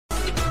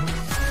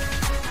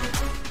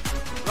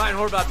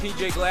Ryan Horvath,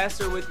 PJ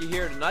Glasser with you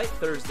here tonight,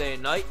 Thursday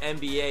night,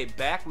 NBA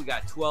back. We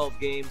got 12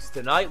 games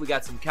tonight. We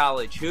got some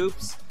college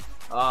hoops.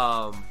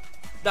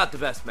 Not the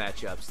best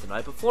matchups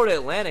tonight, but Florida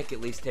Atlantic at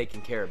least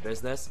taking care of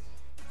business.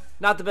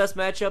 Not the best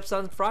matchups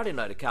on Friday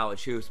night of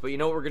college hoops, but you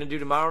know what we're going to do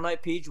tomorrow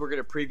night, Peach? We're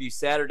going to preview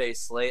Saturday's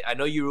slate. I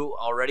know you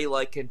already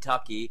like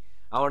Kentucky.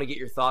 I want to get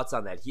your thoughts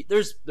on that.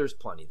 There's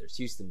plenty. There's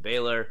Houston,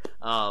 Baylor.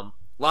 A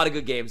lot of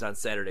good games on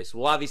Saturday, so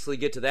we'll obviously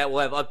get to that.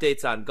 We'll have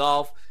updates on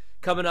golf.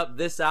 Coming up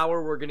this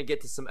hour, we're going to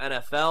get to some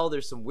NFL.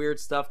 There's some weird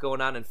stuff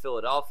going on in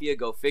Philadelphia,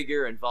 go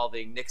figure,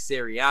 involving Nick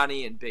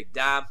Sirianni and Big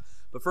Dom.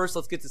 But first,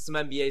 let's get to some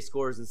NBA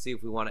scores and see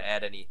if we want to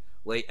add any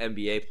late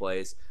NBA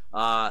plays.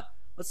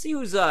 Let's see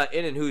who's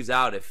in and who's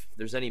out, if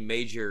there's any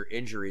major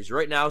injuries.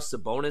 Right now,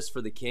 Sabonis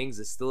for the Kings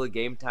is still a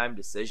game-time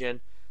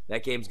decision.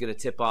 That game's going to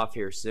tip off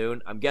here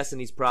soon. I'm guessing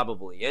he's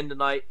probably in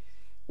tonight.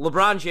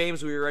 LeBron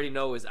James, we already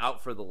know, is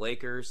out for the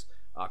Lakers.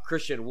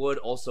 Christian Wood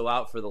also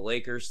out for the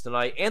Lakers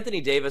tonight.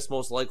 Anthony Davis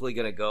most likely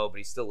going to go, but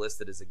he's still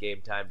listed as a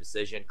game-time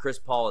decision. Chris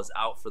Paul is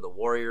out for the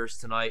Warriors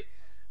tonight.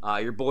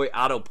 Your boy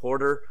Otto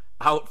Porter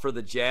out for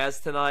the Jazz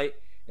tonight.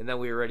 And then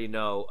we already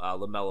know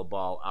LaMelo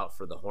Ball out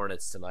for the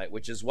Hornets tonight,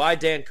 which is why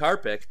Dan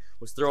Karpik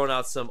was throwing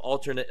out some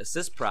alternate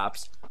assist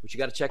props, which you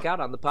got to check out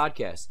on the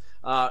podcast.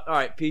 All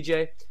right,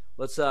 PJ,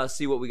 let's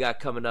see what we got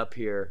coming up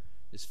here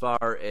as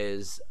far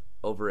as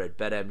over at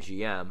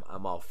BetMGM.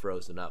 I'm all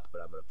frozen up,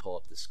 but I'm going to pull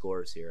up the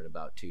scores here in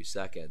about 2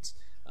 seconds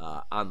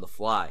on the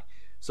fly.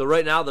 So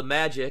right now, the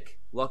Magic,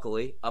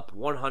 luckily, up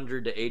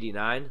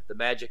 100-89. The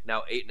Magic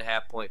now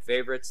 8.5-point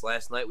favorites.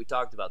 Last night we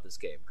talked about this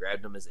game.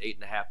 Grabbed them as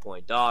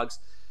 8.5-point dogs.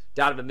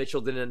 Donovan Mitchell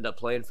didn't end up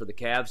playing for the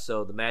Cavs,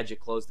 so the Magic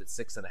closed at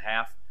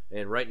 6.5.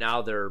 And right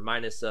now they're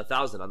minus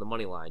 1,000 on the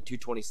money line.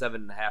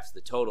 227.5 is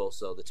the total,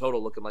 so the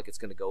total looking like it's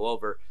going to go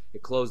over.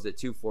 It closed at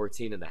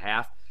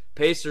 214.5.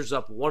 Pacers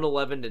up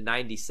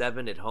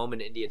 111-97 at home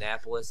in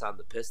Indianapolis on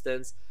the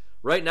Pistons.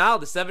 Right now,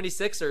 the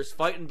 76ers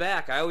fighting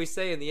back. I always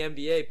say in the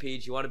NBA,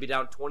 Pete, you want to be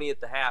down 20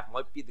 at the half.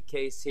 Might be the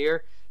case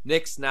here.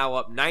 Knicks now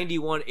up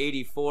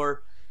 91-84,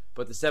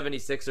 but the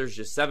 76ers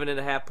just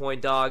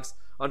 7.5-point dogs.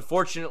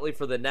 Unfortunately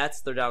for the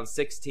Nets, they're down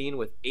 16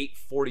 with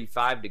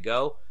 8:45 to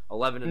go.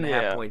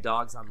 11.5-point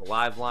dogs on the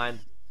live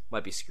line.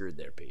 Might be screwed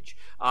there, Peach.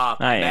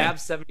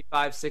 Mavs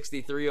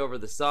 75-63 over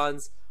the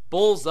Suns.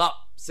 Bulls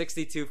up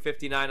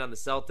 62-59 on the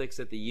Celtics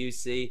at the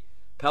UC.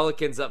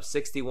 Pelicans up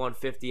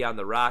 61-50 on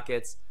the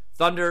Rockets.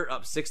 Thunder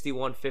up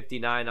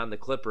 61-59 on the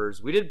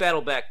Clippers. We did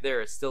battle back there.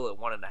 It's still at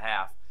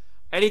 1.5.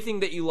 Anything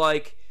that you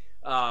like,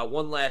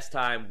 one last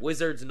time.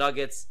 Wizards,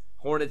 Nuggets,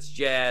 Hornets,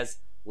 Jazz,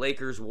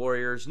 Lakers,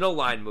 Warriors. No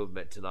line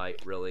movement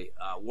tonight, really.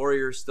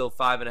 Warriors still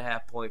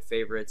 5.5-point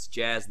favorites.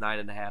 Jazz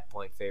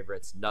 9.5-point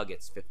favorites.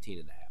 Nuggets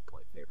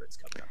 15.5-point favorites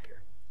coming up here.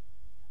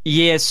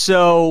 Yeah,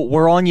 so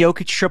we're on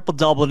Jokic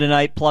triple-double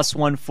tonight, plus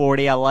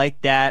 140. I like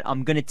that.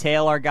 I'm going to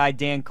tail our guy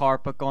Dan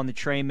Karpik on the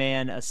Trey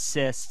Man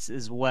assists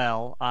as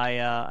well.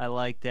 I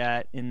like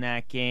that in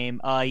that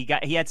game.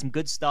 He had some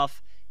good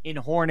stuff in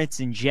Hornets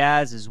and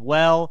Jazz as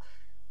well.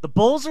 The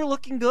Bulls are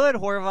looking good,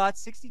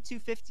 Horvath.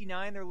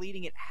 62-59. They're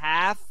leading at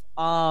half.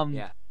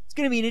 It's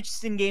going to be an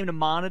interesting game to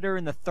monitor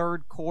in the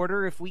third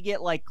quarter. If we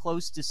get like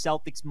close to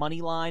Celtics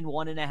money line,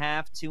 1.5,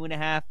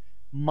 2.5,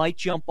 might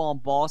jump on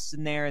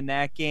Boston there in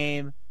that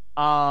game.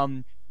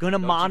 Gonna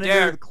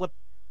monitor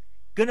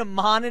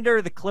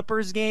the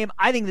Clippers game.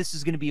 I think this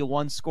is going to be a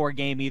one-score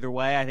game either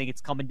way. I think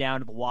it's coming down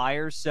to the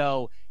wire.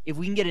 So if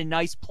we can get a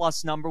nice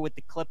plus number with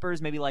the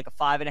Clippers, maybe like a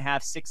 5.5,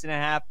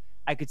 6.5,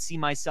 I could see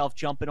myself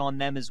jumping on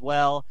them as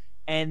well.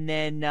 And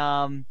then,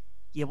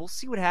 we'll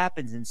see what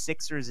happens in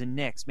Sixers and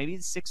Knicks. Maybe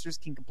the Sixers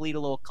can complete a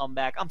little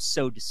comeback. I'm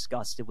so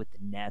disgusted with the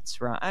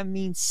Nets, right? I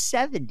mean,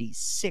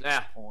 76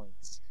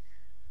 points.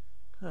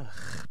 Ugh,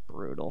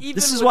 brutal. Even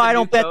this is why I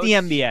don't bet coach, the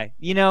NBA.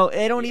 You know,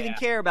 they don't even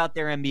care about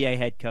their NBA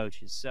head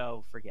coaches,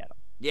 so forget them.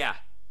 Yeah,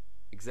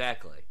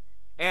 exactly.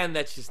 And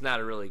that's just not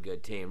a really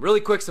good team.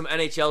 Really quick, some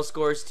NHL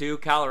scores, too.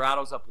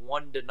 Colorado's up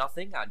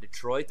 1-0 on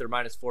Detroit. They're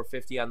minus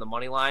 450 on the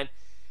money line.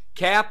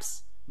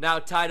 Caps now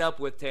tied up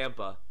with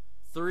Tampa.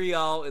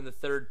 3-0 in the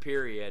third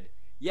period.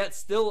 Yet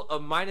still a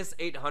minus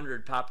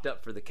 800 popped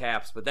up for the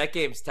Caps, but that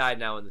game's tied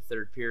now in the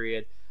third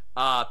period.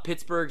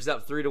 Pittsburgh's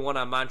up 3-1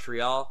 on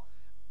Montreal.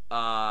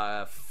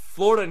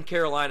 Florida and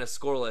Carolina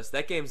scoreless.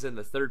 That game's in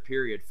the third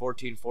period,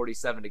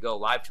 14:47 to go.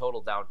 Live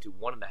total down to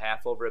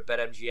 1.5 over at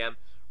BetMGM.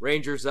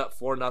 Rangers up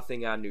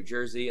 4-0 on New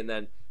Jersey, and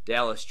then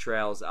Dallas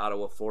trails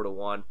Ottawa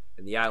 4-1,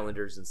 and the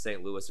Islanders and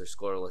St. Louis are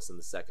scoreless in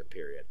the second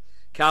period.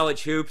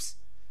 College hoops.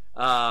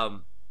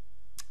 Damn,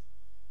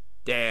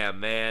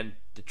 man.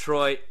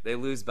 Detroit, they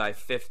lose by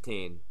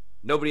 15.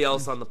 Nobody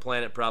else on the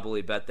planet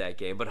probably bet that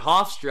game. But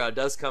Hofstra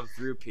does come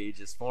through, Peach,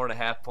 as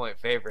 4.5-point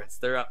favorites.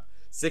 They're up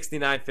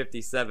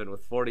 69-57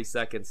 with 40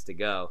 seconds to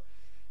go.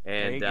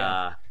 And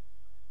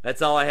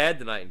that's all I had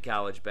tonight in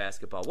college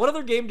basketball. What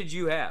other game did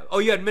you have? Oh,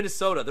 you had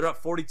Minnesota. They're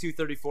up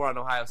 42-34 on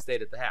Ohio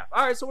State at the half.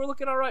 All right, so we're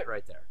looking all right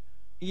there.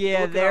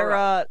 Yeah,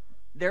 they're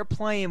They're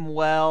playing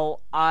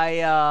well.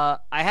 I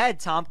had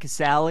Tom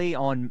Casale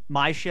on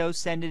my show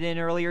send it in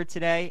earlier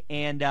today,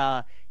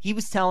 and he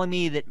was telling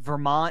me that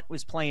Vermont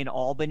was playing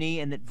Albany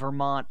and that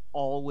Vermont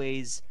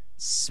always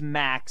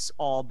smacks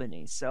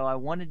Albany. So I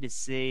wanted to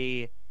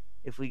see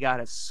if we got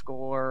a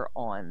score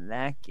on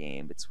that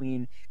game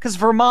because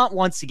Vermont,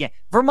 once again,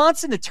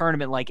 Vermont's in the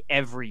tournament like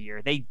every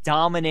year. They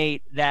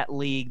dominate that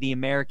league, the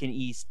American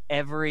East,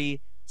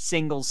 every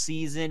single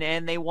season,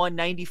 and they won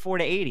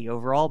 94-80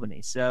 over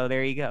Albany. So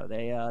there you go.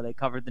 They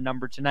covered the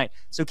number tonight.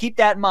 So keep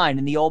that in mind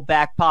in the old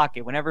back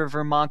pocket. Whenever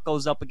Vermont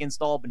goes up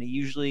against Albany,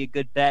 usually a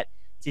good bet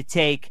to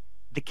take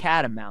the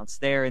Catamounts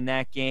there in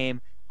that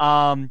game.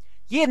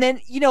 Yeah, and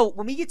then,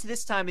 when we get to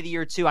this time of the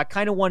year, too, I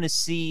kind of want to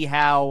see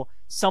how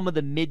some of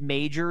the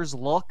mid-majors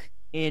look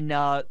in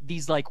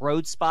these,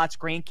 road spots.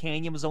 Grand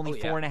Canyon was only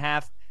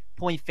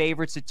 4.5-point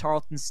favorites at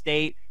Tarleton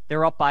State.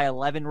 They're up by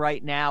 11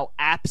 right now.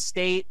 App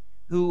State,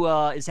 who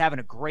is having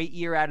a great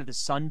year out of the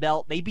Sun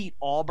Belt. They beat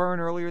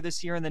Auburn earlier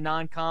this year in the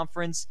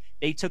non-conference.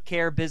 They took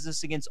care of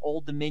business against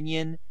Old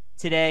Dominion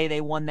today. They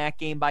won that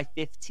game by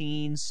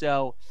 15,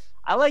 so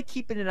I like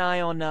keeping an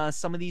eye on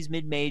some of these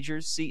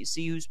mid-majors,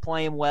 see who's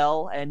playing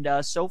well. And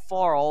so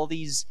far, all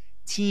these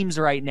teams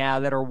right now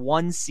that are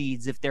 1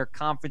 seeds, if their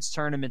conference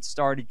tournament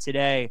started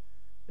today,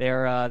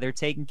 they're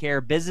taking care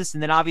of business.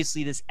 And then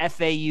obviously this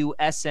FAU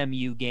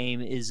SMU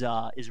game is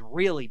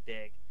really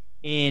big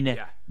in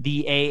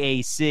the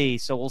AAC.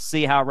 So we'll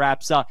see how it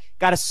wraps up.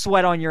 Got a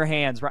sweat on your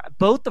hands, right?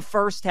 Both the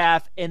first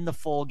half and the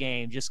full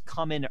game just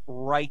coming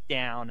right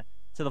down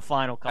to the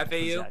final couple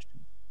possessions.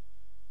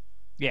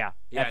 Yeah,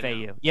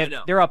 FAU.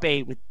 Yeah, they're up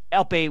 8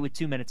 with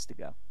 2 minutes to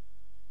go.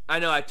 I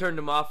know. I turned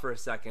them off for a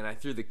second. I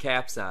threw the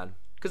caps on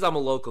because I'm a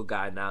local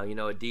guy now, a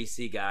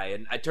DC guy,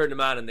 and I turned them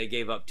on and they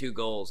gave up 2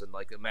 goals in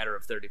a matter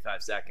of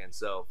 35 seconds.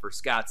 So for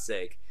Scott's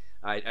sake,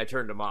 I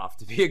turned them off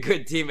to be a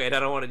good teammate.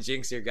 I don't want to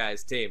jinx your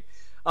guys' team.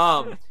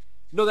 No,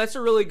 that's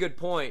a really good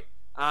point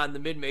on the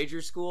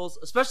mid-major schools,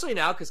 especially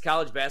now because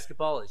college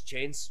basketball has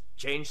changed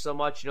so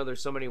much.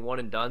 There's so many one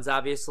and dones.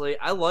 Obviously,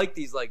 I like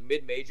these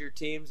mid-major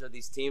teams or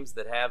these teams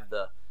that have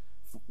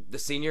the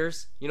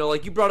seniors.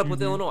 Like you brought up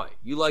with Illinois,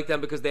 you like them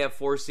because they have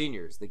 4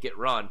 seniors that get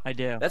run. I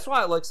do. That's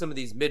why I like some of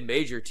these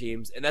mid-major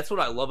teams, and that's what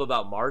I love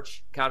about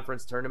March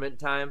conference tournament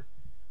time.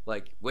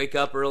 Wake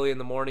up early in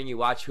the morning, you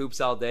watch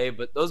hoops all day,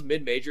 but those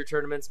mid-major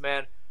tournaments,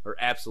 man, are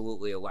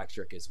absolutely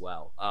electric as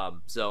well.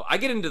 So I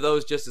get into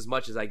those just as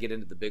much as I get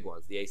into the big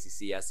ones, the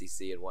ACC,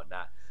 SEC, and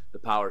whatnot, the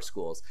power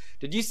schools.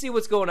 Did you see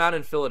what's going on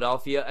in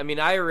Philadelphia? I mean,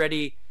 I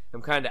already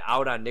am kind of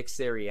out on Nick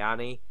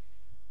Sirianni.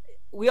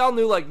 We all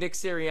knew Nick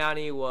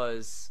Sirianni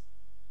was,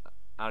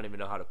 I don't even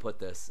know how to put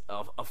this,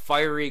 a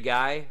fiery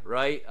guy,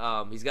 right?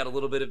 He's got a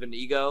little bit of an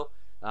ego.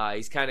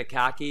 He's kind of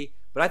cocky,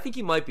 but I think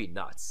he might be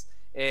nuts.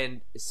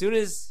 And as soon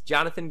as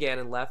Jonathan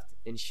Gannon left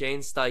and Shane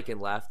Steichen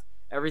left,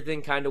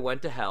 everything kind of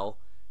went to hell.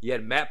 You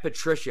had Matt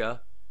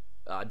Patricia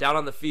down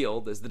on the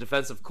field as the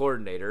defensive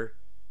coordinator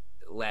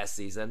last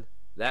season.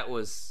 That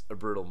was a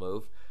brutal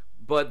move.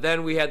 But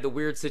then we had the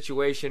weird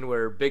situation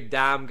where Big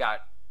Dom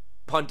got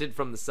punted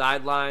from the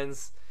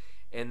sidelines,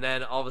 and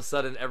then all of a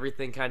sudden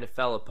everything kind of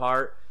fell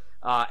apart.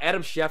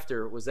 Adam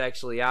Schefter was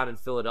actually on in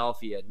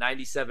Philadelphia,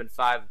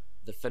 97.5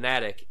 The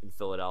Fanatic in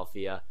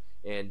Philadelphia.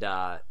 And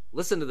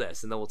listen to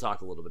this, and then we'll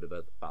talk a little bit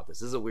about this.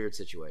 This is a weird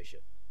situation.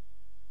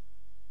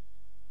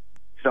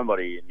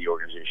 Somebody in the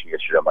organization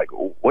yesterday, I'm like,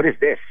 what is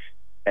this?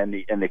 And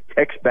the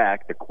text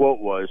back, the quote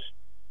was,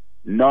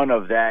 none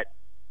of that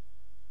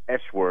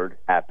S word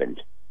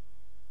happened.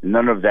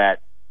 None of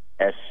that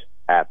S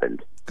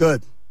happened.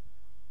 Good.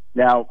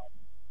 Now,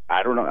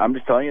 I don't know. I'm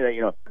just telling you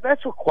that,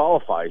 that's what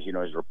qualifies,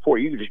 as a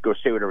reporter. You can just go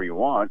say whatever you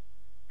want,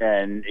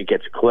 and it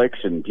gets clicks,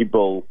 and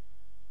people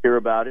hear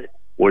about it.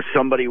 Was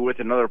somebody with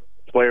another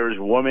player's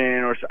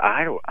woman, or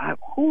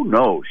who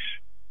knows?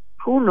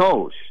 Who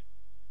knows?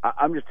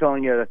 I'm just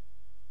telling you,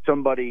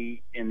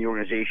 somebody in the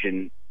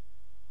organization,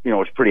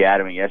 was pretty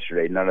adamant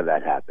yesterday. None of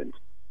that happened.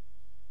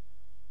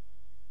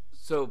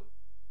 So,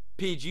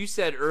 Pete, you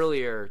said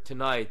earlier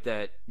tonight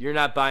that you're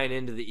not buying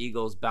into the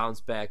Eagles'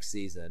 bounce-back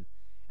season.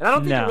 And I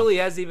don't think it really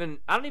has I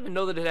don't even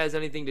know that it has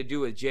anything to do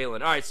with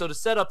Jalen. All right, so to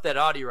set up that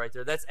audio right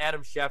there, that's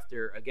Adam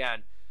Schefter,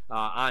 again,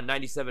 on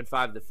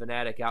 97.5 The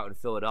Fanatic out in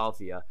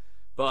Philadelphia.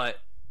 But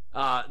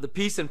the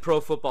piece in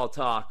Pro Football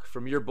Talk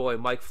from your boy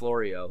Mike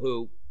Florio,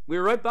 who we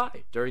were right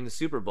by during the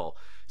Super Bowl.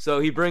 So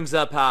he brings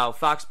up how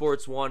Fox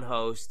Sports 1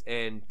 host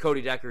and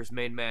Cody Decker's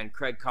main man,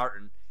 Craig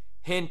Carton,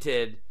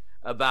 hinted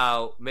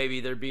about maybe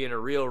there being a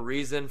real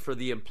reason for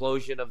the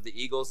implosion of the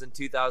Eagles in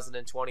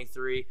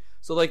 2023.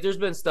 So, there's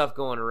been stuff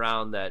going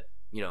around that,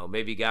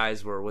 maybe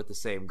guys were with the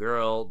same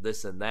girl,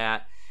 this and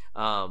that.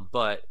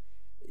 But,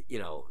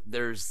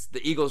 there's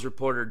the Eagles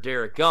reporter,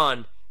 Derek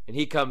Gunn, and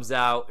he comes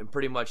out and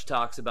pretty much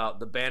talks about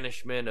the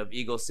banishment of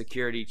Eagles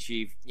security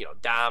chief,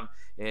 Dom,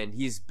 and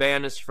he's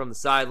banished from the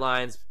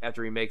sidelines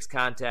after he makes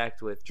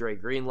contact with Dre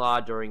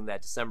Greenlaw during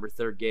that December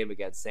 3rd game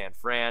against San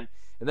Fran.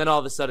 And then all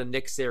of a sudden,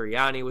 Nick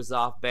Sirianni was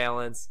off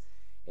balance,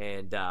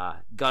 and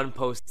Gunn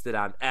posted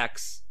on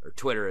X, or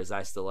Twitter as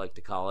I still like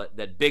to call it,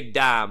 that Big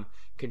Dom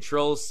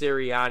controls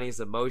Sirianni's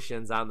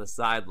emotions on the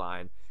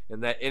sideline,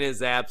 and that in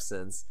his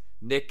absence,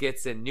 Nick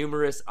gets in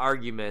numerous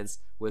arguments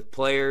with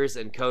players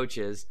and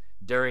coaches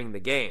during the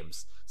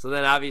games. So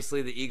then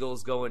obviously the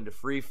Eagles go into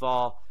free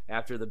fall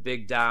after the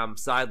Big Dom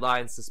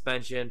sideline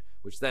suspension,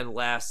 which then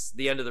lasts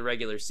the end of the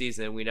regular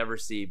season. We never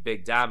see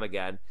Big Dom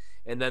again.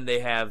 And then they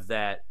have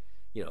that,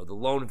 the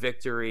lone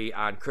victory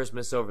on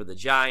Christmas over the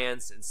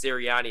Giants, and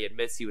Sirianni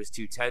admits he was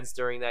too tense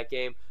during that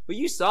game. But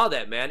you saw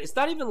that, man. It's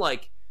not even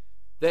like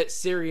that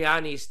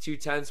Sirianni's too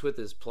tense with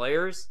his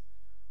players.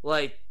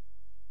 Like,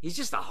 he's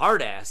just a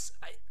hard ass.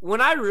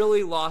 When I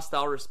really lost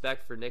all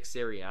respect for Nick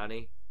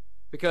Sirianni,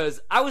 because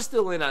I was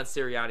still in on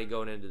Sirianni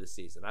going into the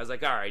season. I was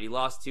like, all right, he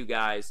lost 2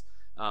 guys.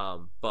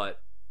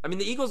 But, I mean,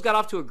 the Eagles got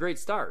off to a great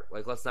start.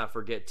 Like, let's not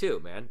forget, too,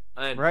 man.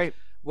 And right.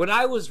 When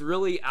I was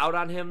really out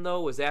on him,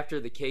 though, was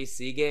after the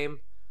KC game.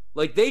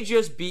 Like, they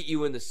just beat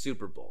you in the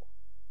Super Bowl.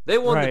 They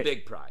won the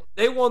big prize.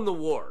 They won the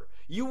war.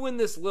 You win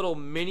this little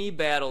mini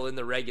battle in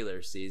the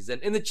regular season,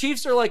 and the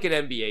Chiefs are like an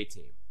NBA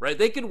team, right?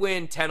 They could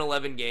win 10,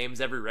 11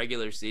 games every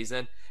regular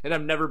season, and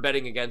I'm never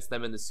betting against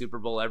them in the Super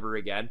Bowl ever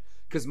again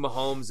because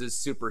Mahomes is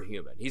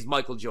superhuman. He's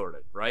Michael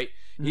Jordan, right?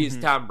 He's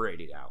Tom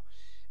Brady now.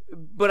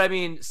 But, I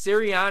mean,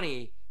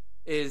 Sirianni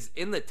is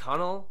in the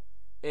tunnel,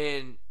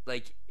 and,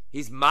 like,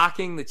 he's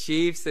mocking the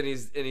Chiefs, and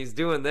he's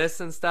doing this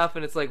and stuff,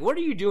 and it's like, what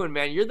are you doing,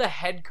 man? You're the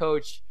head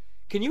coach.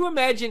 Can you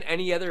imagine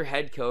any other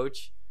head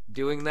coach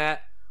doing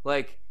that?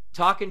 Like,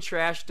 talking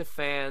trash to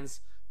fans,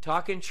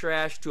 talking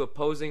trash to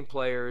opposing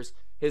players,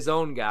 his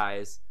own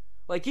guys.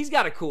 Like, he's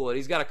got to cool it.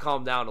 He's got to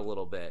calm down a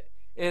little bit.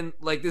 And,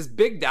 like, this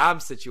Big Dom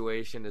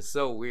situation is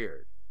so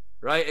weird,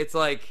 right? It's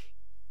like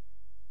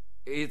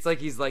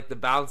he's like the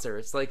bouncer.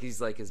 It's like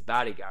he's like his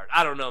bodyguard.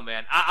 I don't know,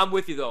 man. I'm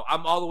with you, though.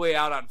 I'm all the way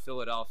out on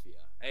Philadelphia.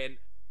 And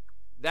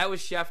that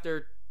was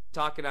Schefter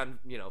talking on,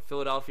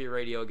 Philadelphia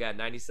radio again,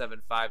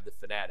 97.5 The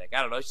Fanatic.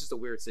 I don't know. It's just a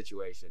weird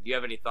situation. Do you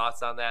have any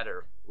thoughts on that,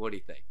 or what do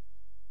you think?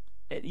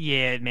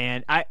 Yeah,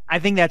 man. I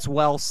think that's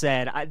well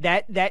said.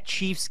 That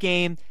Chiefs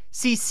game,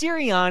 see,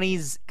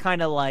 Sirianni's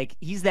kind of like,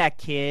 he's that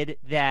kid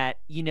that,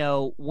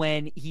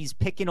 when he's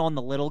picking on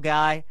the little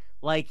guy,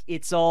 like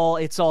it's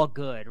all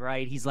good,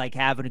 right? He's like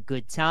having a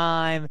good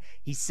time.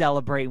 He's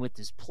celebrating with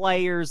his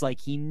players. Like,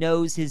 he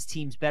knows his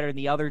team's better than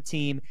the other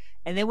team.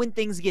 And then when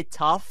things get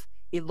tough,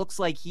 it looks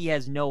like he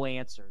has no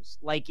answers.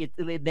 Like,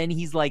 then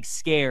he's like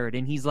scared,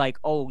 and he's like,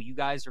 oh, you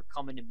guys are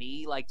coming to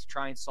me like to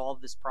try and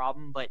solve this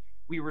problem, but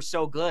we were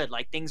so good.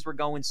 Like, things were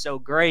going so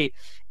great.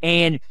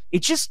 And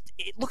it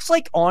looks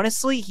like,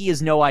 honestly, he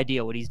has no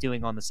idea what he's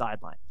doing on the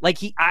sideline. Like,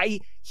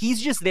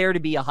 he's just there to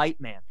be a hype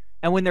man.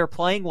 And when they're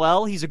playing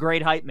well, he's a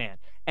great hype man.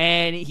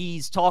 And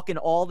he's talking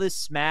all this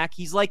smack.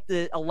 He's like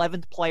the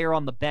 11th player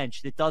on the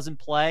bench that doesn't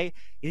play.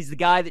 He's the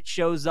guy that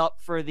shows up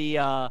for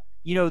the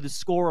the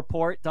score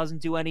report,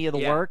 doesn't do any of the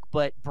work,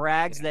 but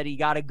brags that he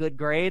got a good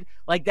grade.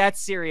 Like,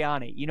 that's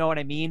Sirianni. You know what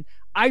I mean?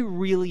 I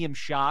really am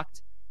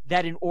shocked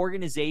that an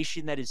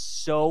organization that is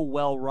so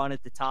well run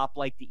at the top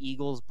like the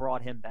Eagles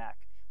brought him back.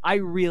 I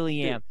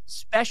really am.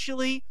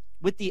 Especially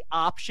with the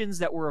options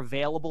that were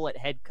available at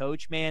head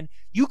coach, man.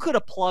 You could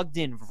have plugged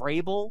in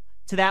Vrabel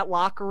to that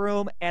locker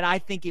room, and I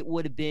think it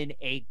would have been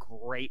a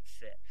great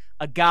fit.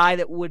 A guy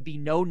that would be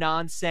no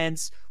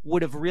nonsense,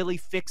 would have really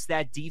fixed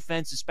that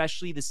defense,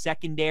 especially the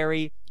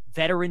secondary.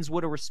 Veterans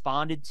would have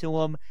responded to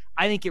him.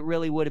 I think it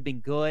really would have been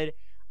good.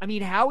 I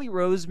mean, Howie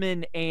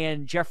Roseman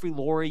and Jeffrey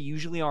Lurie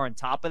usually are on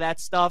top of that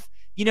stuff.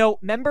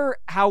 Remember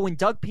how when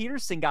Doug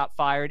Peterson got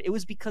fired, it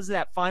was because of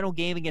that final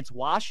game against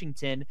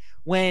Washington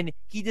when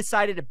he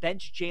decided to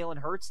bench Jalen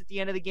Hurts at the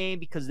end of the game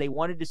because they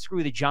wanted to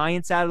screw the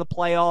Giants out of the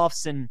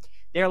playoffs. And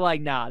they're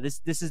like, nah,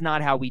 this is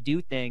not how we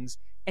do things.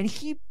 And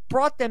he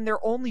brought them their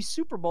only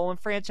Super Bowl in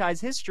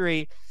franchise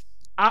history.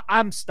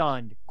 I'm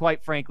stunned,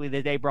 quite frankly,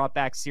 that they brought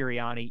back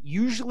Sirianni.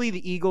 Usually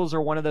the Eagles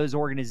are one of those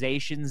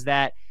organizations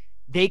that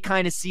they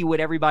kind of see what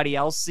everybody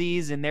else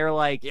sees, and they're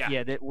like,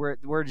 that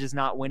we're just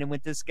not winning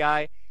with this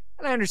guy.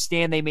 And I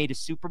understand they made a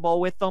Super Bowl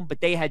with them, but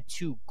they had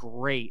 2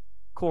 great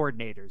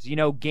coordinators.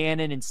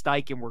 Gannon and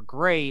Steichen were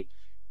great.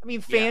 I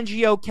mean,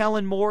 Fangio,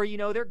 Kellen Moore,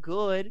 they're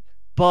good,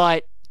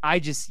 but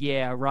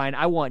Ryan,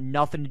 I want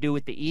nothing to do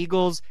with the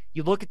Eagles.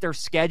 You look at their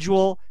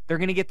schedule, they're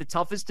going to get the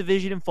toughest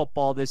division in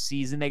football this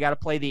season. They got to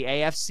play the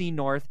AFC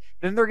North.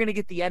 Then they're going to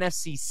get the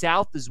NFC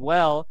South as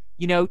well.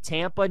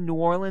 Tampa, New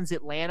Orleans,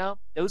 Atlanta.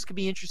 Those could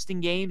be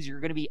interesting games.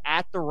 You're going to be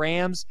at the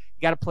Rams.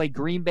 You got to play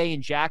Green Bay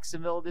and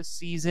Jacksonville this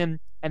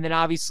season. And then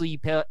obviously you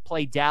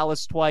play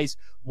Dallas twice,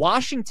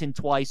 Washington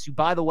twice, who,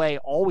 by the way,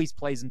 always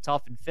plays them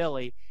tough in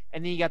Philly.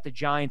 And then you got the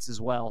Giants as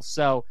well.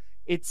 So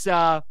it's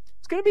going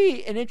to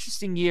be an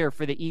interesting year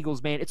for the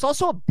Eagles, man. It's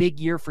also a big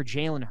year for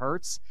Jalen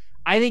Hurts.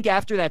 I think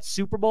after that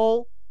Super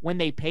Bowl, when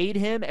they paid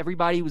him,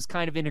 everybody was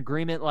kind of in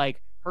agreement,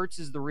 like, Hurts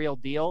is the real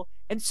deal.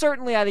 And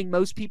certainly I think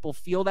most people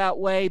feel that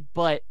way,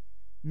 but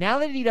now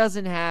that he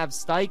doesn't have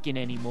Steichen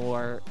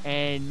anymore,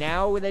 and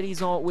now that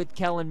he's on with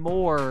Kellen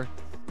Moore,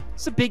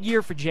 it's a big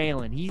year for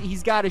Jalen.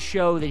 He's got to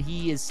show that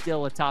he is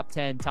still a top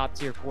 10, top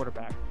tier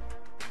quarterback.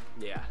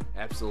 Yeah,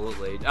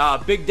 absolutely.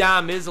 Big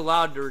Dom is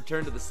allowed to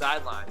return to the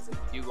sidelines if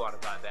you do want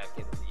to buy back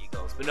into the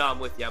Eagles. But no, I'm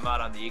with you. I'm out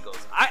on the Eagles.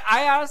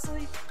 I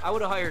honestly, I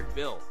would have hired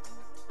Bill.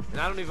 And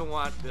I don't even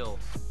want Bill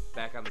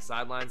back on the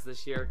sidelines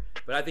this year.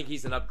 But I think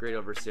he's an upgrade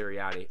over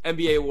Sirianni.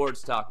 NBA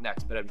awards talk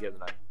next. BetMGM of the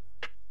night.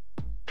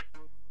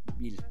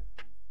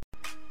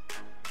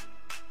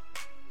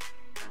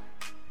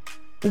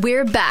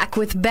 We're back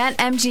with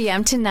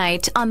BetMGM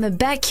tonight on the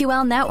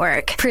BetQL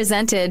network,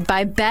 presented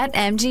by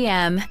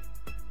BetMGM.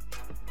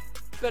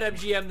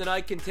 BetMGM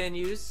tonight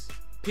continues.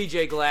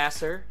 PJ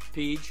Glasser,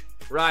 Peach,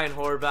 Ryan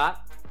Horvat,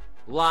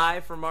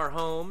 live from our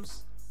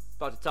homes.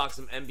 About to talk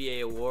some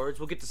NBA awards.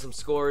 We'll get to some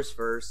scores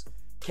first.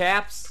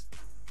 Caps,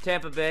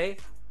 Tampa Bay,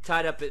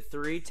 tied up at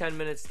 3, 10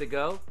 minutes to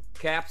go.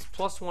 Caps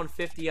plus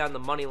 150 on the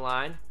money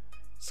line.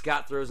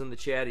 Scott throws in the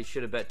chat. He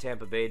should have bet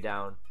Tampa Bay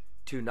down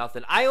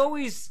 2-0. I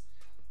always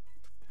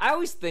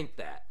think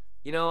that.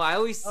 You know, I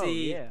always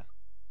see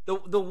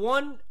the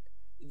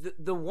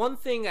one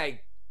thing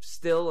I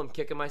still am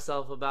kicking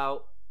myself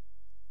about,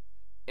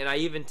 and I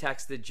even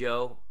texted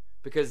Joe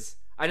because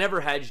I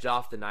never hedged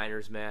off the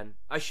Niners, man.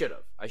 I should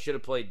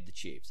have played the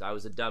Chiefs. I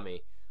was a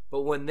dummy.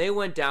 But when they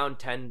went down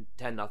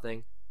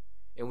 10-0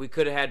 and we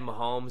could have had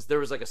Mahomes, there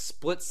was like a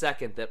split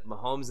second that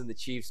Mahomes and the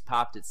Chiefs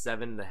popped at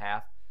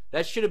 7.5.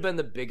 That should have been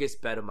the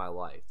biggest bet of my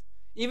life.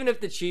 Even if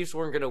the Chiefs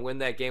weren't going to win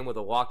that game with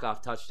a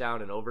walk-off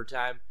touchdown in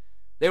overtime,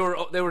 they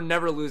were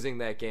never losing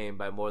that game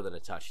by more than a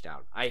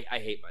touchdown. I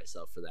hate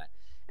myself for that.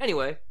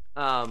 Anyway,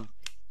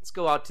 let's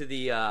go out to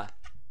the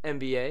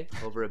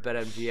NBA over at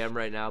BetMGM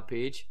right now,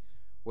 Peach,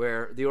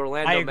 where the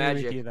Orlando I agree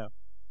Magic. with you, though.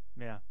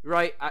 Yeah.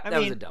 Right? That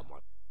was a dumb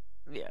one.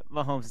 Yeah,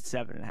 Mahomes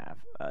at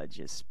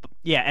 7.5.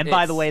 And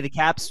by the way, the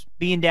Caps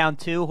being down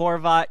 2,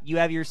 Horvat, you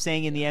have your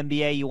saying in the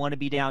NBA, you want to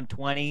be down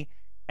 20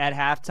 at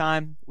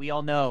halftime. We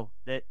all know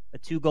that a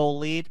 2-goal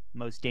lead,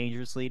 most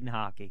dangerous lead in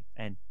hockey,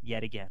 and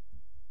yet again.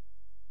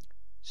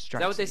 Is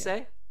that what they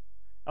say?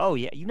 Oh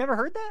yeah, you never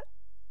heard that?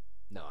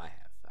 No, I have.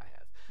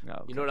 Oh,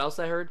 okay. You know what else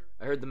I heard?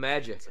 I heard the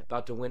Magic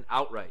about to win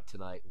outright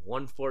tonight,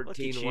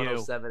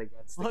 114-107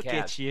 against the Cavs. Look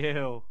at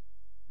you.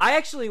 I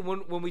actually,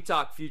 when we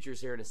talk futures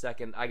here in a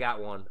second, I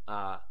got one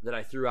that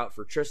I threw out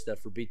for Trista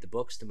for Beat the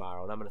Books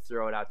tomorrow, and I'm going to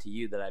throw it out to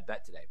you that I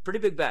bet today. Pretty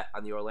big bet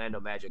on the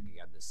Orlando Magic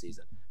again this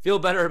season. Feel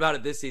better about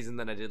it this season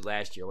than I did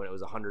last year when it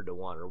was 100-1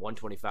 or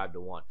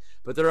 125-1.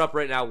 But they're up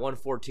right now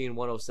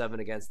 114-107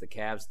 against the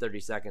Cavs, 30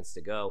 seconds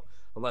to go.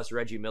 Unless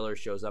Reggie Miller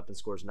shows up and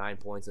scores 9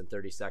 points in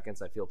 30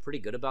 seconds, I feel pretty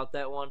good about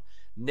that one.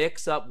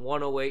 Knicks up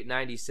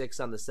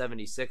 108-96 on the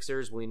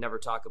 76ers. We never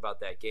talk about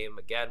that game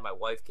again. My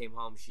wife came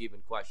home. She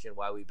even questioned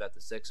why we bet the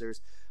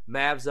Sixers.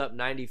 Mavs up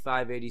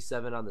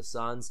 95-87 on the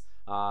Suns.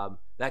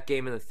 That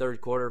game in the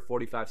third quarter,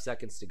 45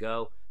 seconds to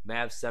go.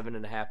 Mavs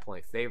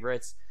 7.5-point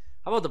favorites.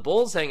 How about the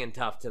Bulls hanging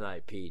tough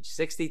tonight, Peach?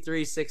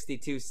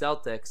 63-62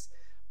 Celtics.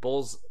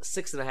 Bulls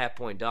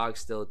 6.5-point dogs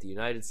still at the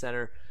United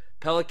Center.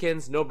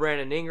 Pelicans, no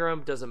Brandon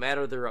Ingram. Doesn't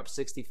matter. They're up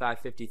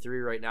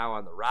 65-53 right now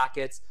on the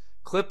Rockets.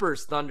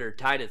 Clippers, Thunder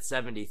tied at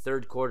 70.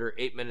 Third quarter,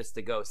 8 minutes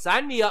to go.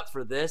 Sign me up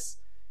for this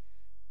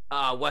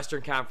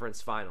Western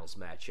Conference Finals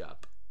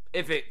matchup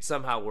if it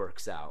somehow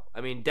works out. I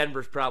mean,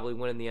 Denver's probably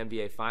winning the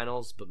NBA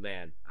Finals, but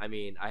man, I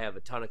mean, I have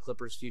a ton of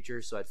Clippers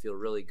futures, so I'd feel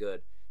really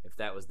good if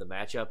that was the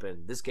matchup,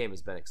 and this game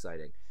has been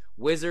exciting.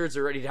 Wizards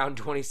already down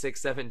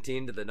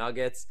 26-17 to the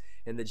Nuggets,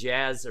 and the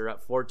Jazz are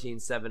up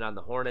 14-7 on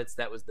the Hornets.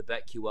 That was the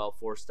BetQL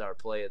 4-star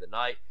play of the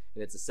night,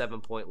 and it's a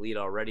 7-point lead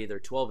already. They're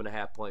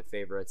 12.5-point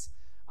favorites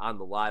on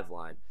the live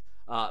line.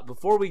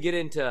 Before we get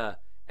into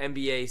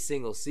NBA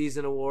single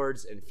season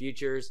awards and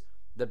futures,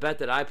 the bet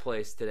that I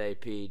placed today,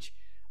 Peach,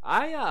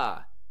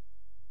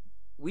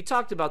 we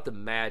talked about the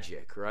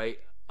Magic, right?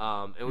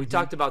 And we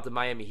talked about the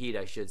Miami Heat,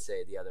 I should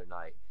say, the other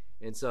night.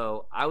 And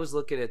so I was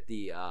looking at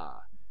the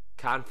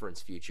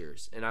conference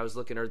futures, and I was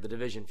looking at the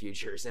division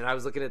futures, and I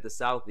was looking at the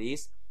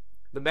Southeast.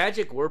 The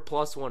Magic were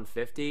plus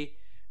 150.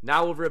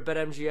 Now over at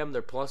BetMGM,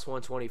 they're plus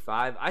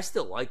 125. I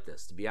still like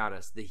this, to be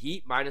honest. The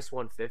Heat minus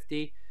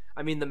 150.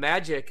 I mean, the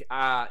Magic,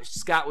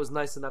 Scott was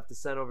nice enough to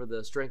send over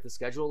the strength of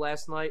schedule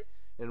last night,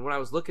 and when I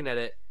was looking at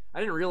it, I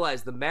didn't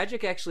realize the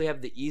Magic actually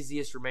have the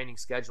easiest remaining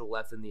schedule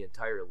left in the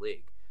entire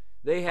league.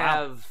 They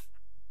have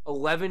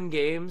 11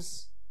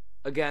 games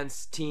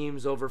against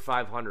teams over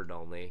 500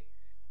 only,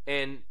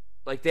 and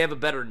like they have a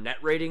better net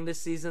rating this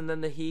season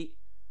than the Heat.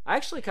 I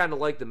actually kind of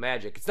like the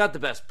Magic. It's not the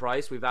best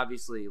price. We've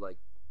obviously, like,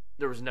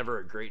 there was never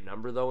a great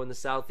number though in the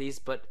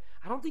Southeast, but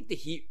I don't think the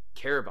Heat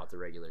care about the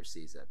regular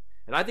season,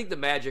 and I think the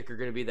Magic are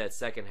going to be that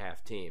second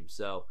half team.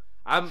 So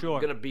I'm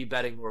going to be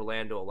betting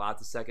Orlando a lot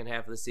the second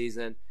half of the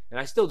season, and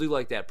I still do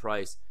like that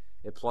price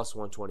at plus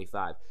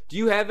 125. Do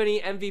you have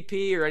any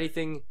MVP or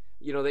anything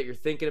that you're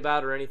thinking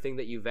about, or anything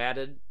that you've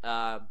added,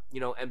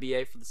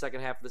 NBA for the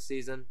second half of the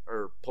season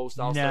or post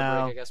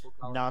All-Star break, I guess we'll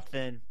call it?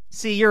 Nothing.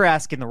 See, you're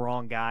asking the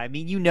wrong guy. I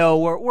mean,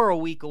 we're a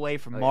week away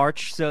from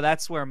March, so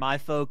that's where my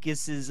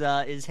focus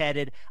is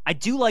headed. I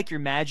do like your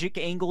Magic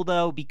angle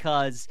though,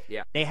 because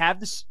they have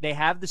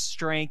the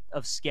strength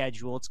of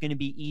schedule. It's going to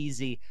be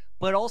easy,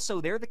 but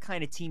also they're the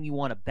kind of team you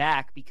want to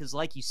back because,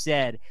 like you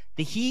said,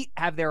 the Heat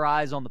have their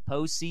eyes on the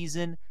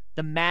postseason.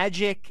 The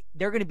Magic,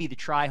 they're going to be the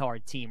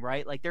try-hard team,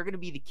 right? Like, they're going to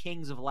be the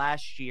Kings of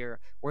last year,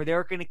 where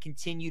they're going to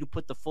continue to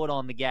put the foot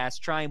on the gas,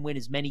 try and win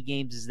as many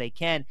games as they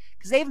can,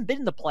 because they haven't been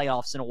in the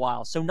playoffs in a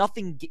while, so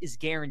nothing is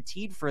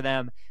guaranteed for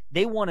them.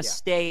 They want to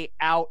stay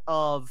out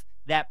of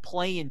that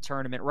play-in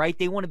tournament, right?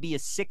 They want to be a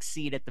 6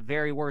 seed at the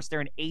very worst. They're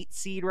an 8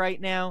 seed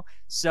right now,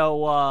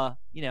 so,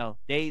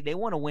 they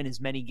want to win as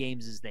many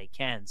games as they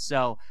can.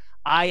 So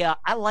I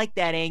like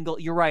that angle.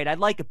 You're right. I'd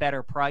like a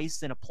better price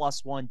than a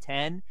plus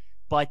 110.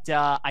 But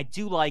I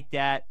do like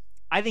that.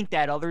 I think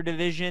that other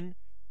division,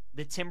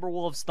 the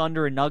Timberwolves,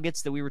 Thunder, and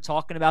Nuggets that we were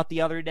talking about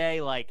the other day,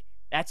 like,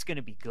 that's going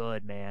to be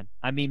good, man.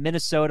 I mean,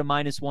 Minnesota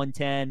minus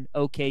 110,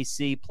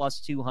 OKC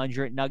plus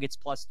 200, Nuggets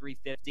plus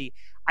 350.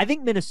 I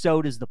think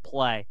Minnesota's the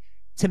play.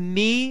 To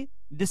me,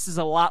 this is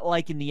a lot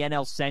like in the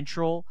NL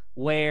Central,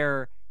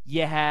 where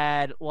you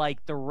had,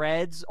 like, the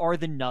Reds are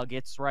the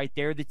Nuggets, right?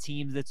 They're the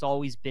team that's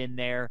always been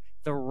there.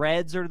 The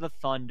Reds are the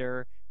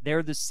Thunder.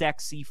 They're the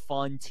sexy,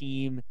 fun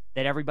team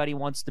that everybody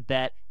wants to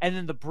bet. And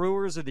then the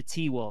Brewers are the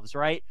T-Wolves,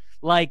 right?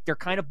 Like, they're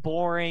kind of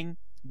boring.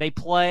 They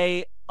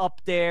play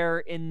up there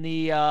in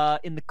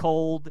the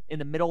cold, in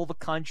the middle of the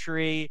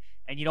country,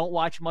 and you don't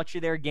watch much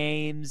of their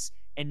games,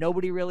 and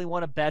nobody really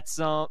wants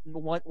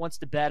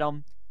to bet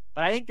them.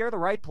 But I think they're the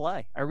right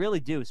play. I really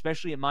do,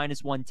 especially at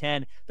minus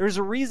 110. There's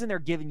a reason they're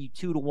giving you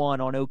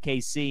 2-1 on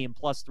OKC and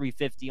plus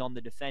 350 on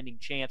the defending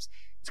champs.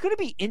 It's going to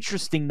be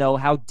interesting, though,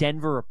 how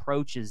Denver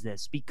approaches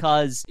this,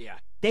 because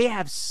they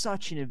have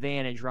such an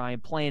advantage, Ryan,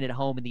 playing at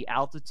home in the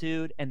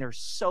altitude, and they're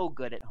so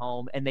good at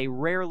home, and they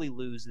rarely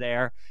lose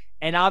there.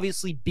 And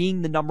obviously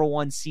being the number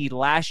 1 seed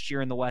last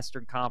year in the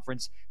Western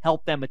Conference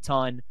helped them a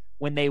ton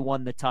when they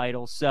won the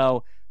title.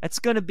 So it's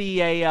going to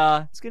be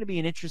an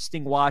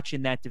interesting watch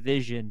in that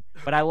division.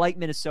 But I like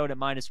Minnesota at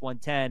minus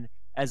 110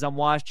 as I'm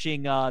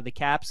watching the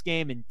Caps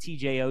game, and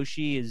TJ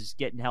Oshie is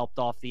getting helped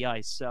off the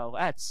ice. So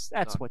that's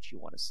what you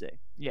want to see.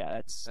 Yeah,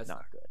 that's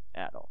not good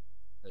at all.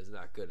 That's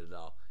not good at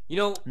all.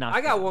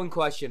 I got one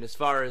question as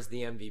far as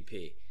the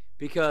MVP,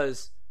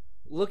 because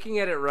looking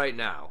at it right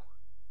now,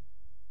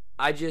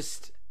 I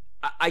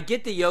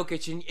get the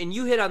Jokic, and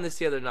you hit on this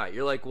the other night.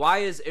 You're like,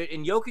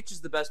 and Jokic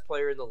is the best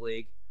player in the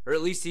league, or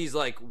at least he's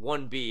like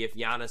 1B if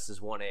Giannis is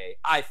 1A,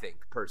 I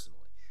think, personally.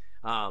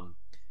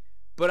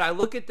 But I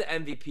look at the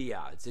MVP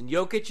odds, and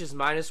Jokic is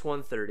minus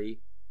 130.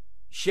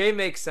 Shea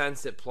makes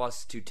sense at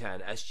plus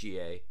 210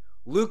 SGA.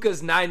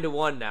 Luka's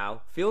 9-1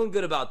 now. Feeling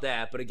good about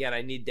that, but again,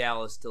 I need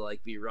Dallas to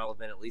be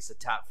relevant, at least a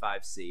top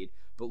 5 seed.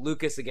 But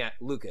Luka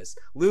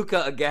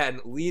again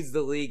leads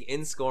the league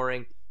in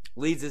scoring,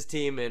 leads his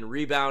team in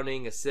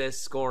rebounding,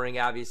 assists, scoring,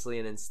 obviously,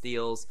 and in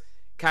steals.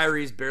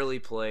 Kyrie's barely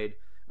played.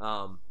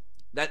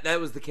 That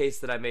was the case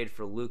that I made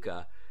for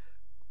Luka.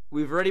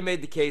 We've already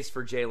made the case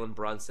for Jalen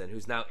Brunson,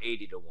 who's now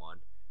 80-1.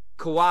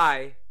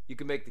 Kawhi, you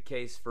can make the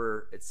case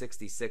for at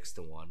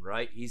 66-1,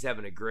 right? He's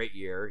having a great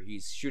year.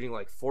 He's shooting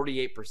like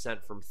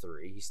 48% from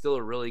 3. He's still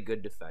a really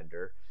good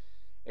defender.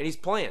 And he's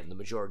playing the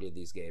majority of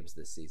these games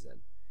this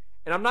season.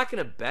 And I'm not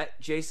going to bet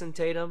Jason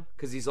Tatum,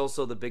 because he's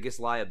also the biggest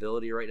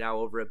liability right now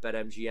over at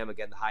BetMGM.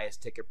 Again, the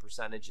highest ticket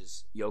percentage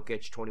is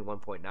Jokic,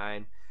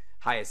 21.9.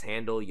 Highest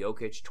handle,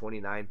 Jokic,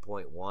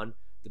 29.1.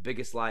 The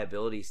biggest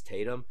liability is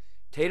Tatum.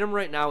 Tatum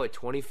right now at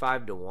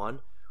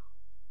 25-1.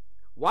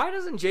 Why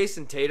doesn't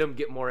Jason Tatum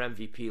get more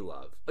MVP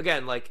love?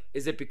 Again,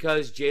 is it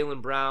because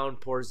Jaylen Brown,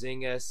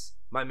 Porzingis,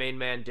 my main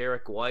man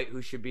Derek White,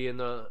 who should be in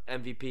the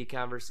MVP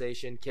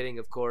conversation? Kidding,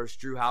 of course.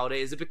 Drew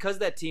Holiday. Is it because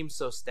that team's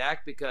so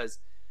stacked? Because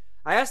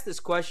I asked this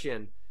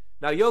question.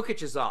 Now,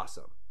 Jokic is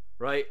awesome,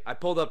 right? I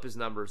pulled up his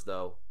numbers,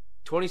 though.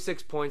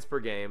 26 points per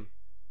game,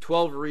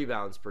 12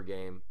 rebounds per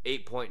game,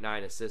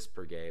 8.9 assists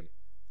per game.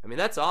 I mean,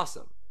 that's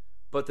awesome.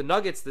 But the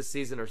Nuggets this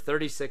season are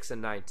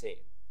 36-19.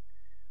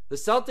 The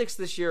Celtics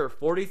this year are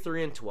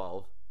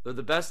 43-12. They're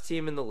the best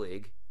team in the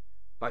league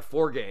by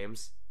 4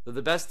 games. They're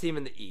the best team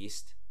in the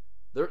East.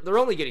 They're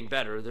only getting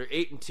better. They're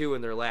 8-2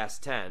 in their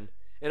last 10.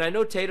 And I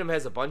know Tatum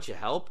has a bunch of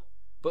help,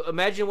 but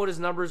imagine what his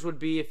numbers would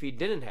be if he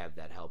didn't have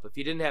that help. If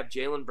he didn't have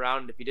Jaylen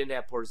Brown, if he didn't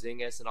have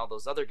Porzingis and all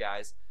those other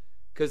guys.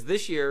 Because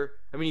this year,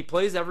 he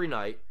plays every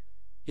night.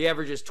 He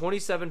averages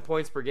 27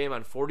 points per game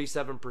on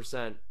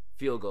 47%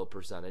 field goal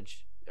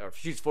percentage. Or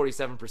shoots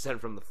 47%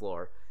 from the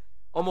floor.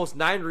 Almost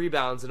 9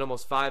 rebounds and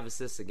almost 5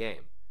 assists a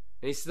game.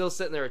 And he's still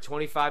sitting there at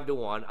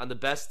 25-1 on the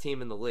best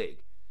team in the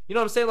league. You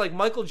know what I'm saying?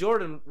 Michael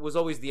Jordan was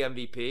always the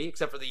MVP,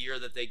 except for the year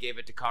that they gave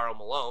it to Karl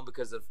Malone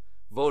because of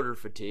voter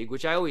fatigue,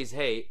 which I always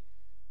hate.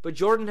 But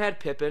Jordan had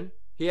Pippen.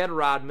 He had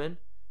Rodman.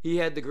 He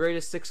had the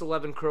greatest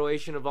 6'11"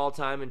 Croatian of all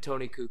time in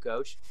Toni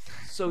Kukoc.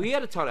 So he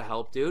had a ton of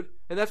help, dude.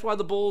 And that's why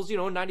the Bulls,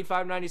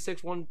 95,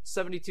 96 won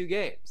 72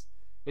 games.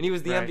 And he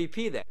was the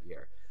MVP that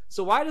year.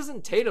 So why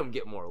doesn't Tatum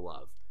get more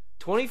love?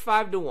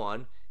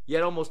 25-1,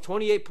 yet almost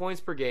 28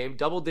 points per game,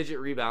 double-digit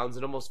rebounds,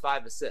 and almost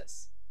 5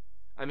 assists.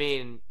 I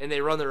mean, and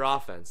they run their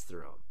offense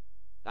through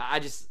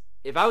him.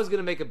 If I was going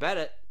to make a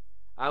bet,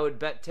 I would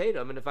bet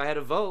Tatum. And if I had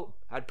a vote,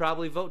 I'd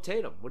probably vote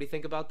Tatum. What do you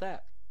think about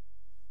that?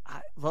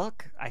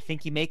 Look, I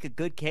think you make a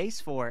good case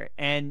for it.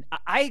 And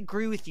I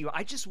agree with you.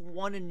 I just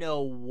want to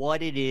know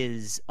what it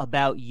is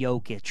about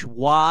Jokic,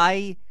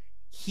 why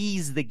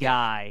he's the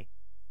guy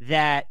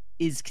that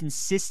is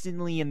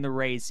consistently in the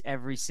race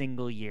every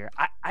single year.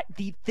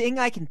 The thing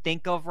I can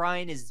think of,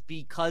 Ryan, is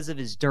because of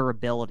his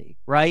durability,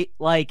 right?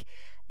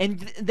 And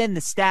then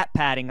the stat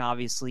padding,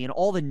 obviously, and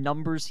all the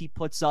numbers he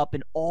puts up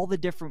and all the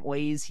different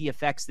ways he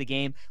affects the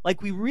game.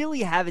 We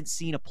really haven't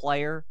seen a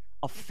player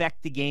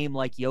affect the game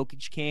like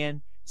Jokic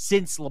can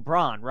since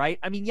LeBron, right?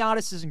 I mean,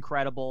 Giannis is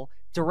incredible.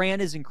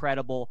 Durant is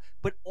incredible.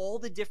 But all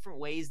the different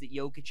ways that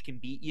Jokic can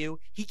beat you,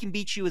 he can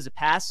beat you as a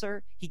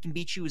passer. He can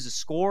beat you as a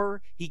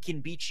scorer. He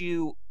can beat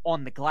you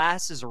on the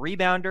glass as a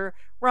rebounder.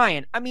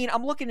 Ryan, I mean,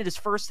 I'm looking at his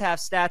first half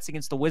stats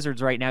against the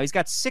Wizards right now. He's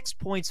got 6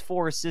 points,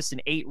 4 assists,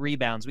 and 8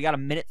 rebounds. We got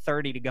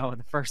 1:30 to go in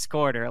the first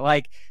quarter.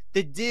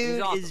 The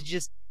dude is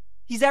just,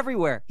 he's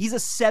everywhere. He's a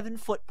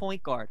 7-foot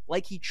point guard.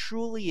 He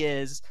truly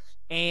is.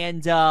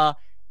 And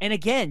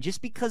again,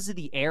 just because of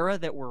the era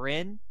that we're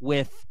in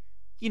with,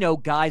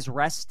 guys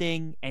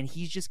resting, and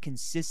he's just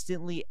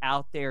consistently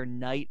out there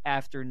night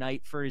after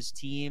night for his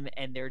team,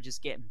 and they're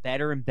just getting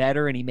better and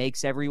better, and he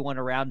makes everyone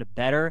around him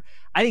better.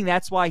 I think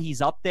that's why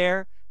he's up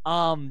there.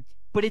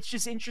 But it's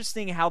just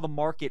interesting how the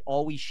market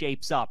always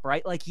shapes up,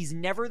 right? He's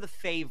never the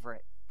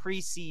favorite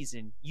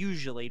preseason,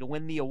 usually, to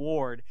win the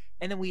award,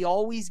 and then we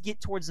always get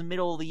towards the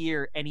middle of the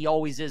year, and he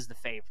always is the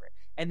favorite.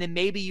 And then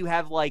maybe you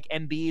have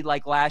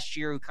Embiid last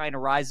year who kind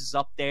of rises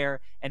up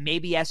there, and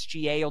maybe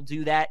SGA will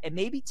do that, and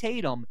maybe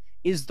Tatum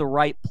is the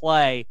right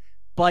play.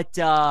 But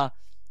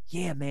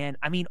yeah, man,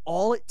 I mean,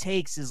 all it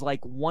takes is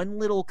one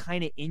little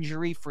kind of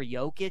injury for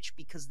Jokic,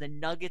 because the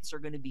Nuggets are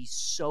going to be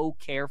so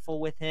careful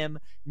with him,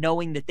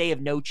 knowing that they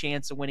have no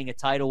chance of winning a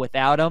title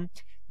without him,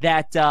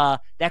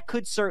 that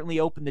could certainly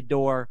open the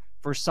door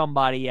for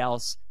somebody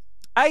else.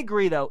 I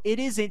agree, though. It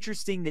is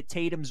interesting that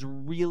Tatum's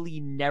really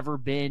never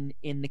been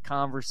in the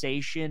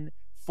conversation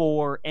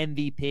for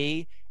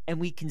MVP, and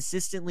we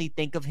consistently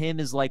think of him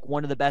as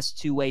one of the best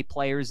two-way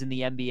players in the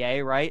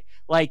NBA, right?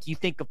 You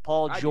think of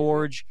Paul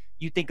George,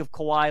 you think of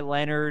Kawhi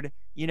Leonard,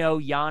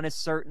 Giannis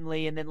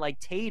certainly, and then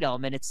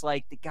Tatum, and it's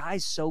the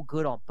guy's so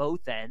good on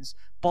both ends.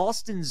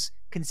 Boston's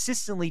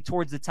consistently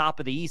towards the top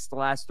of the East the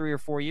last 3 or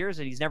 4 years,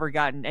 and he's never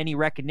gotten any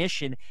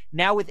recognition.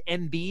 Now with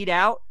Embiid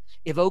out,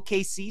 if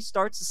OKC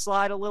starts to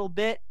slide a little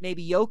bit,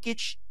 maybe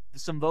Jokic,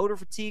 some voter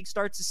fatigue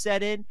starts to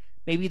set in,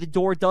 maybe the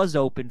door does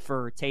open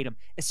for Tatum,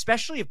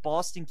 especially if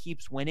Boston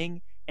keeps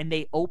winning and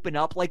they open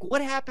up.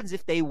 What happens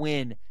if they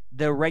win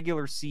the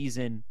regular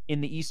season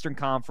in the Eastern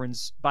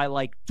Conference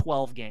by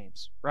 12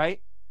 games, right?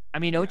 I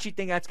mean, don't you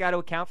think that's got to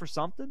account for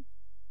something?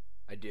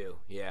 I do,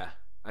 yeah.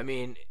 I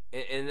mean,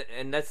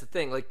 and that's the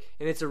thing. And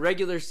it's a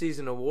regular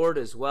season award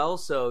as well,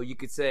 so you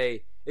could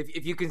say,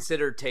 if you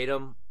consider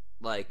Tatum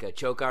a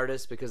choke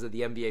artist because of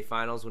the NBA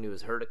Finals when he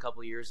was hurt a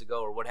couple years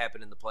ago, or what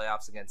happened in the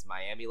playoffs against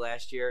Miami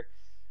last year.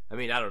 I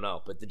mean, I don't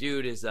know, but the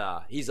dude is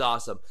he's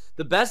awesome.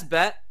 The best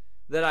bet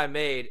that I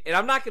made, and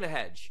I'm not going to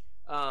hedge,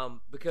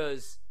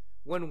 because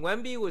when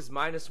Wemby was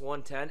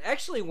 -110,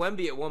 actually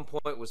Wemby at one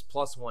point was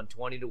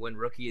 +120 to win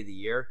Rookie of the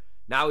Year.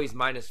 Now he's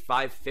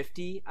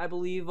 -550, I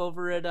believe,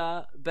 over at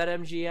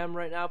BetMGM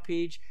right now,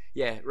 Peach.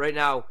 Yeah, right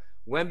now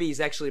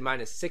Wemby's actually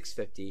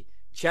 -650.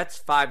 Chet's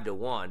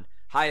 5-1.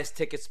 Highest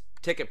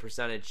ticket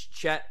percentage,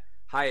 Chet.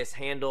 Highest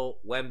handle,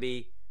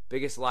 Wemby.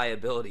 Biggest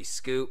liability,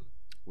 Scoot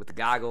with the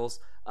goggles.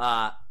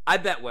 I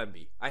bet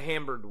Wemby. I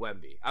hammered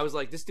Wemby. I was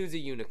like, this dude's a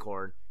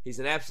unicorn. He's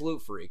an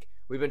absolute freak.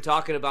 We've been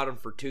talking about him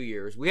for 2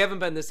 years. We haven't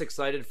been this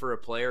excited for a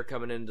player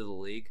coming into the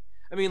league.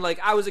 I mean,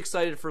 I was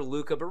excited for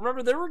Luka, but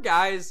remember, there were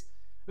guys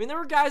that,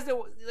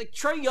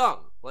 Trae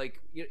Young,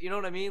 you know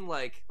what I mean?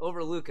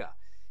 Over Luka.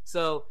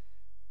 So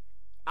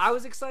I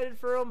was excited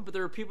for him, but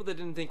there were people that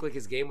didn't think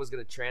his game was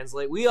going to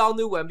translate. We all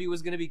knew Wemby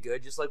was going to be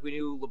good, just like we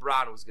knew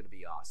LeBron was going to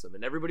be awesome,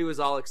 and everybody was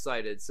all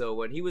excited. So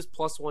when he was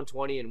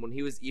 +120 and when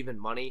he was even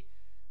money,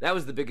 that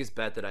was the biggest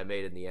bet that I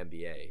made in the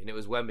NBA, and it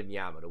was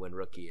Wembanyama to win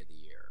Rookie of the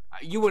Year.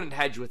 You wouldn't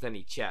hedge with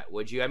any Chet,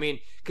 would you? I mean,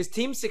 because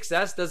team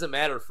success doesn't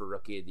matter for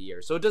Rookie of the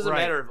Year, so it doesn't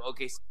matter if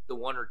OKC the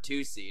 1 or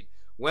 2 seed.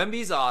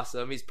 Wemby's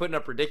awesome. He's putting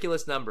up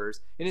ridiculous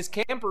numbers. And his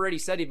camp already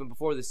said even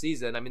before the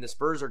season, I mean, the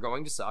Spurs are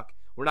going to suck.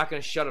 We're not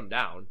going to shut them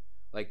down.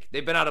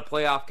 They've been out of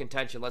playoff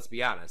contention, let's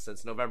be honest,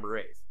 since November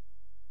 8th.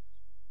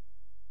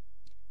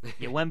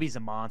 Yeah, Wemby's a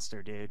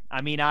monster, dude.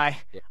 I mean, I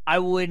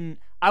wouldn't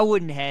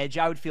hedge.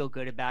 I would feel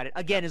good about it.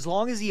 Again, as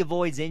long as he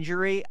avoids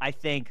injury, I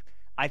think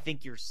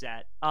you're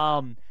set.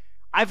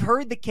 I've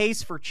heard the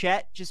case for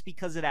Chet just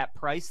because of that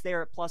price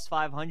there at plus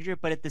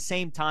 500, but at the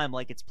same time,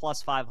 like it's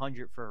plus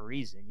 500 for a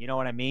reason. You know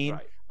what I mean?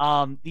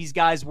 Right. These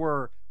guys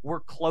were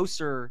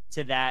closer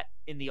to that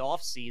in the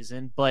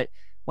offseason, but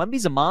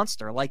Wemby's a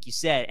monster, like you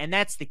said. And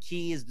that's the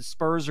key is the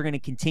Spurs are going to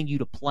continue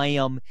to play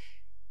him.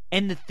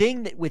 And the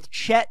thing that with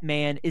Chet,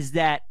 man, is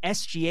that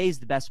SGA is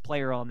the best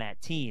player on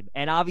that team.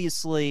 And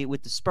obviously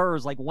with the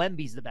Spurs, like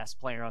Wemby's the best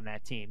player on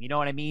that team. You know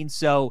what I mean?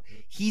 So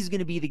he's going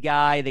to be the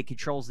guy that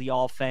controls the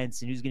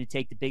offense and who's going to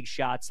take the big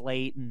shots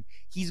late. And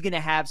he's going to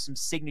have some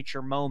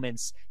signature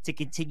moments to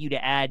continue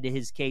to add to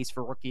his case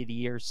for Rookie of the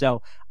Year.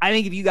 So I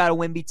think if you got a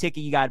Wemby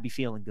ticket, you got to be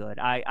feeling good.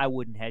 I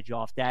wouldn't hedge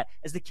off that.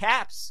 As the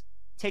Caps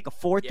take a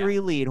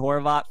 4-3 lead,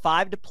 Horvat,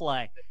 5 to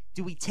play.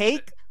 Do we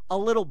take a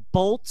little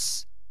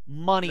Bolts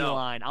money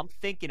line? I'm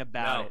thinking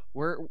about it.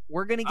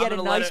 We're gonna get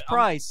a nice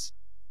price.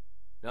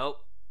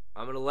 Nope.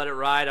 I'm gonna let it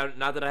ride.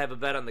 Not that I have a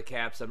bet on the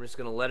Caps. I'm just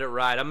gonna let it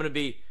ride. I'm gonna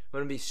be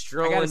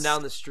strolling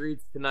down the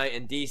streets tonight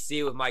in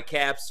DC with my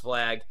Caps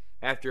flag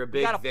after a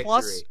big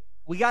victory.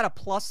 We got a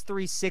plus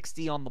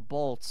 360 on the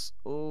Bolts.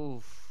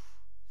 Oof.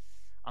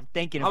 I'm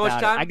thinking about it. How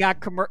much time?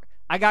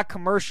 I got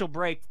commercial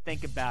break to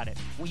think about it.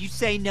 Will you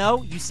say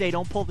no? You say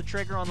don't pull the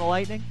trigger on the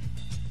Lightning?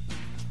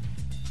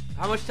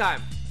 How much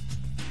time?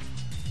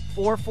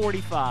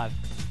 4:45.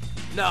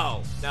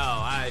 No,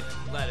 I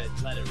let it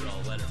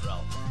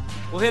roll.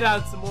 We'll hit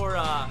out some more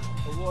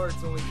awards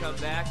when we come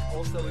back.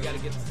 Also, we got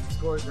to get some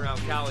scores around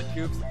college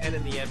hoops and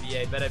in the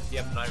NBA.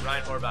 BetMGM tonight.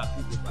 Ryan Horvat,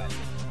 PJ Glasser.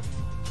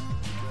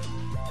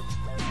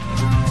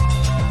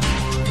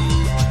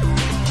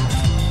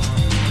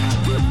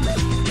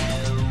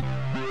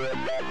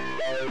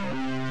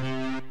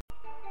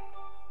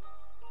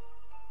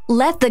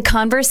 Let the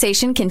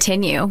conversation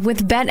continue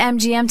with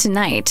BetMGM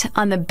tonight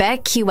on the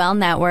BetQL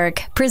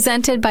network,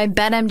 presented by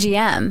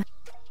BetMGM.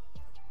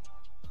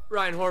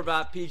 Ryan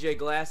Horvat, PJ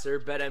Glasser,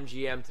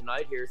 BetMGM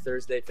tonight here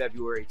Thursday,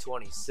 February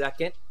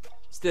 22nd.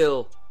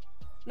 Still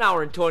an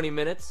hour and 20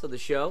 minutes of the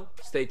show.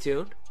 Stay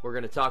tuned. We're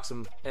going to talk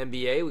some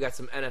NBA. We got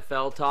some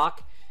NFL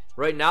talk.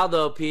 Right now,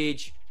 though,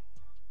 PJ,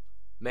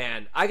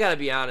 man, I got to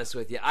be honest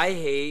with you.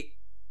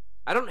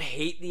 I don't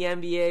hate the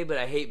NBA, but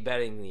I hate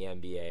betting the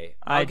NBA.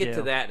 I'll get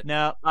to that.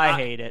 No, I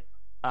hate it.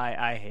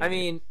 I hate it. I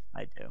mean,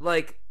 I do.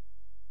 Like,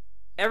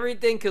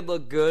 everything could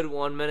look good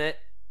 1 minute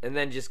and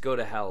then just go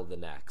to hell the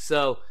next.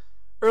 So,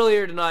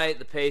 earlier tonight,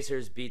 the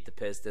Pacers beat the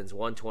Pistons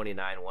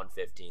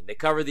 129-115. They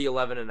cover the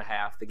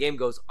 11.5. The game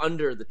goes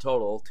under the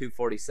total,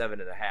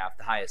 247.5,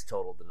 the highest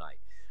total tonight.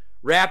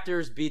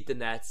 Raptors beat the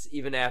Nets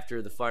even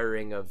after the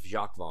firing of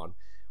Jacques Vaughn,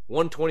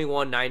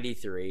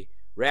 121-93.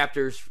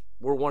 Raptors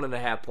were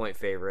 1.5 point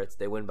favorites.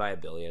 They win by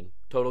 $1 billion.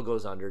 Total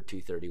goes under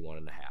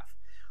 231.5.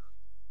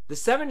 The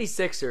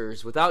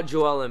 76ers, without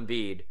Joel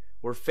Embiid,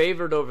 were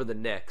favored over the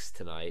Knicks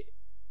tonight.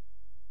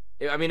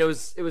 I mean, it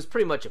was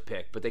pretty much a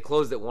pick, but they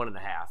closed at 1.5.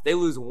 They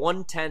lose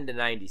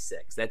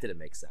 110-96. That didn't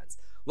make sense.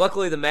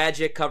 Luckily, the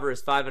Magic cover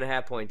as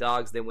 5.5 point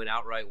dogs. They win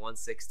outright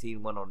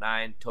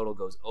 116-109. Total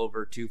goes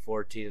over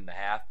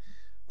 214.5.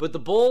 But the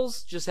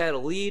Bulls just had a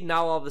lead.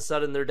 Now all of a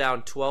sudden they're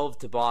down 12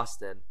 to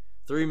Boston.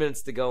 3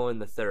 minutes to go in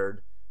the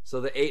third. So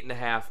the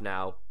 8.5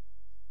 now,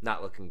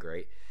 not looking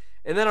great.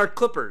 And then our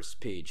Clippers,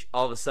 Peach,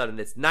 all of a sudden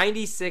it's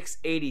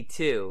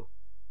 96-82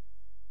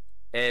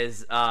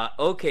 as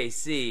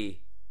OKC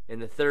in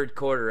the third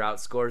quarter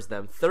outscores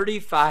them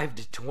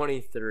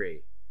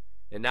 35-23.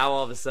 And now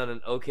all of a sudden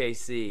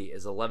OKC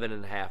is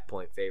 11.5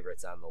 point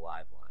favorites on the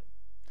live line.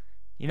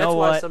 You know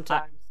what?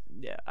 Sometimes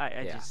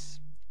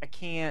I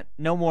can't.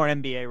 No more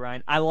NBA,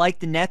 Ryan. I like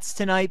the Nets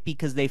tonight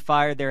because they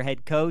fired their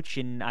head coach,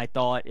 and I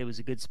thought it was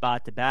a good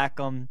spot to back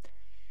them.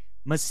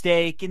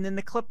 Mistake. And then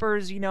the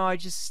Clippers,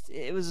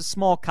 it was a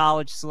small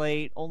college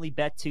slate. Only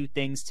bet 2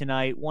 things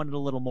tonight. Wanted a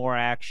little more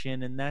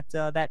action, and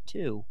that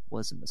too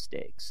was a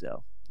mistake.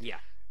 So yeah.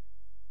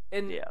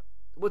 And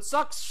what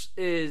sucks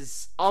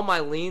is all my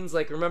leans.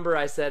 Like, remember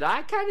I said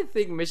I kind of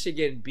think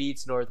Michigan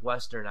beats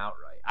Northwestern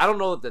outright. I don't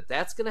know that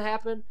that's going to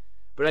happen,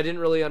 but I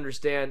didn't really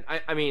understand.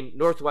 I mean,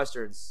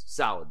 Northwestern's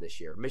solid this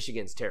year.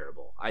 Michigan's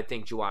terrible. I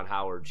think Juwan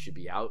Howard should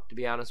be out, to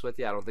be honest with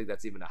you. I don't think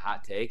that's even a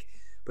hot take.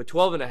 But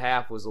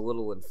 12.5 was a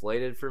little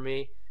inflated for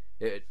me.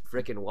 At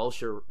freaking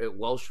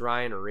Welsh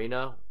Ryan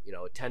Arena,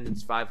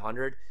 attendance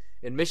 500.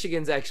 And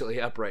Michigan's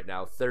actually up right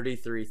now,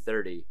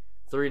 33-30,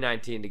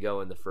 3:19 to go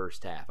in the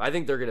first half. I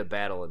think they're going to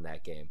battle in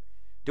that game.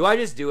 Do I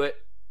just do it?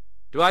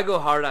 Do I go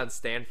hard on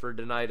Stanford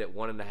tonight at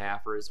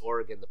 1.5, or is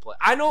Oregon the play?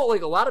 I know,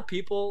 like, a lot of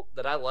people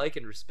that I like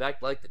and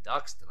respect like the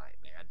Ducks tonight,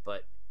 man.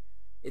 But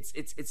it's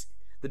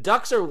the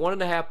Ducks are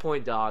 1.5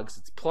 point dogs.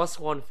 It's plus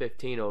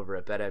 115 over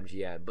at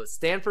BetMGM. But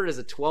Stanford is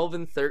a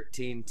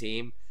 12-13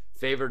 team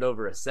favored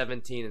over a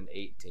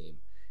 17-8 team.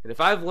 And if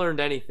I've learned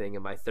anything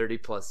in my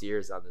 30-plus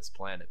years on this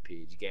planet,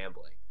 Peach,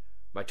 gambling,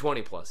 my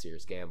 20-plus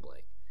years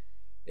gambling,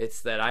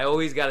 it's that I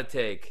always got to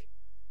take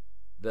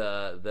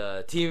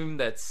the team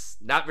that's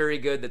not very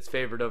good that's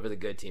favored over the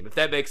good team. If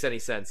that makes any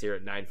sense here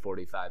at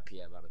 9:45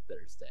 p.m. on a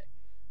Thursday.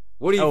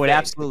 What do you think? It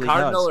absolutely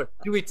does.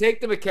 Do we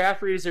take the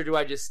McCaffreys, or do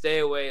I just stay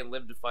away and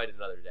live to fight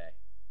another day?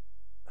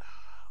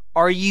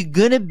 Are you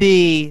going to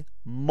be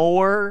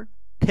more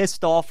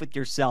pissed off with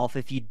yourself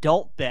if you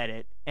don't bet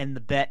it and the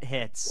bet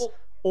hits, Well,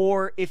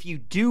 or if you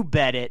do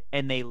bet it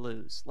and they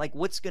lose? Like,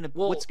 what's gonna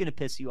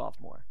piss you off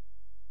more?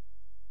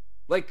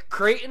 like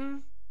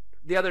Creighton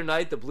the other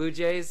night, the Blue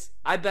Jays,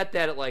 I bet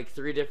that at like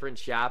 3 different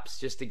shops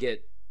just to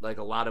get like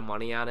a lot of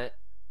money on it,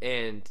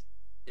 and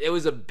it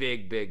was a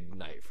big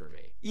night for me.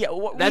 Yeah,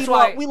 That's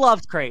why we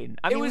loved Creighton.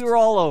 I mean, we were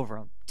all over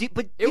them.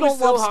 But you don't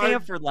so love hard.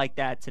 Stanford like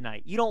that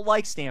tonight. You don't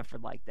like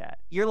Stanford like that.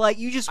 You're like,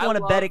 you just I want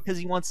to bet love- it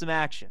because you want some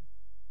action.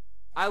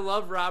 I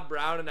love Rob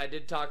Brown, and I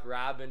did talk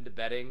Rob into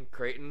betting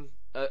Creighton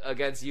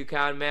against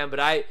UConn, man.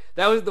 But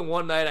that was the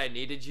one night I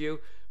needed you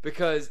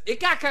because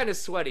it got kind of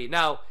sweaty.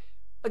 Now,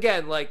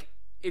 again, like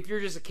if you're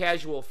just a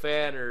casual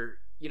fan or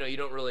you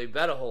don't really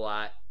bet a whole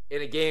lot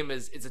in a game,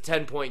 it's a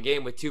 10-point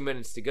game with 2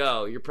 minutes to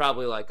go. You're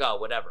probably like, oh,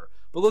 whatever.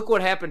 But look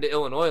what happened to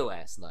Illinois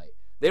last night.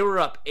 They were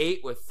up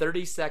 8 with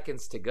 30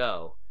 seconds to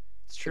go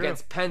It's true.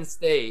 against Penn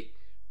State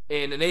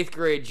in an 8th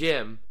grade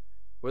gym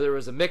where there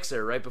was a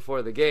mixer right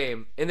before the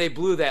game, and they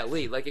blew that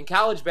lead. Like in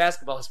college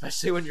basketball,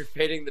 especially when you're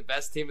fading the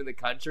best team in the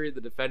country,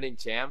 the defending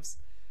champs,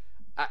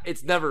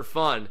 it's never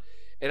fun.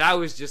 And I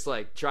was just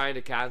like trying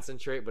to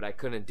concentrate, but I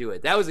couldn't do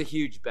it. That was a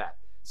huge bet.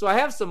 So I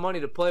have some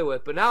money to play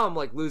with, but now I'm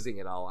like losing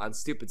it all on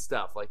stupid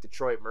stuff like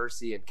Detroit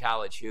Mercy and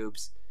college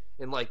hoops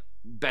and like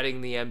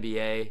betting the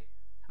NBA.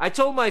 I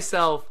told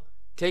myself,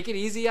 take it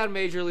easy on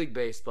Major League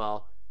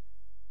Baseball,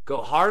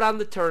 go hard on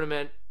the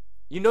tournament.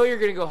 You know you're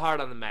going to go hard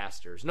on the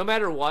Masters. No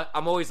matter what,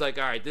 I'm always like,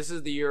 all right, this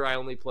is the year I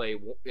only play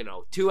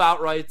 2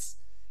 outrights,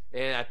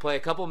 and I play a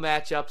couple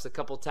matchups, a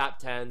couple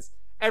top 10s.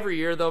 Every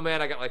year, though,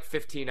 man, I got like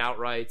 15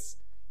 outrights.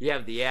 You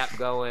have the app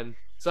going.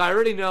 So I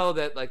already know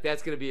that like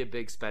that's going to be a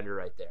big spender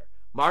right there.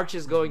 March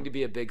is going to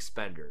be a big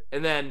spender.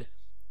 And then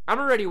I'm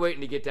already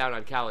waiting to get down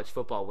on college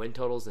football win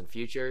totals and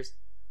futures.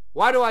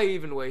 Why do I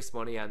even waste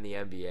money on the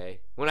NBA?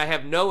 When I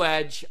have no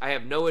edge, I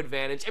have no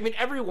advantage. I mean,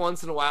 every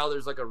once in a while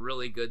there's like a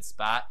really good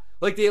spot.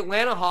 Like the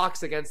Atlanta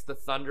Hawks against the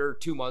Thunder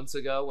 2 months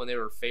ago when they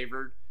were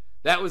favored.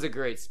 That was a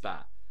great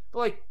spot. But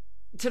like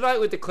tonight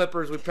with the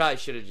Clippers, we probably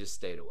should have just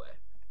stayed away.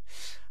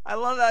 I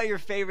love how your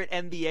favorite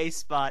NBA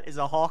spot is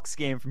a Hawks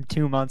game from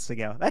 2 months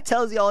ago. That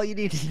tells you all you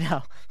need to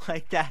know.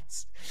 Like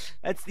that's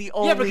the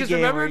only Yeah, because game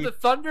remember where you...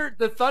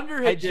 the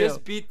Thunder I had do.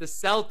 just beat the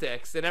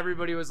Celtics, and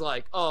everybody was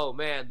like, "Oh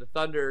man, the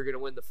Thunder are gonna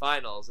win the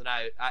finals." And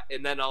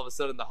and then all of a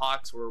sudden the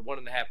Hawks were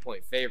 1.5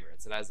 point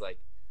favorites, and I was like,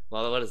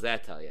 "Well, what does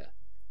that tell you?"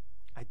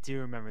 I do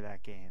remember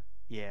that game.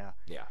 Yeah.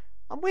 Yeah.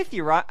 I'm with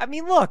you, right? I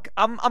mean, look,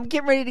 I'm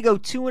getting ready to go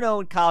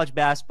 2-0 in college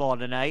basketball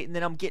tonight, and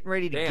then I'm getting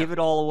ready to give it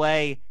all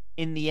away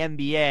in the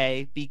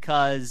NBA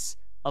because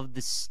of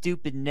the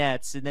stupid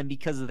Nets, and then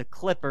because of the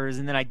Clippers,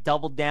 and then I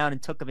doubled down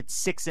and took them at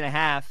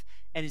 6.5.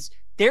 And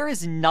there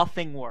is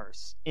nothing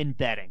worse in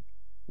betting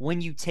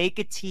when you take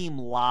a team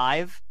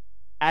live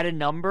at a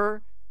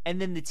number, and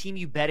then the team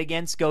you bet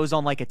against goes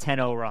on like a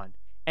 10-0 run.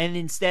 And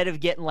instead of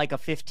getting like a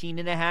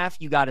 15.5,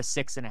 you got a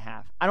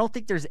 6.5. I don't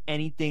think there's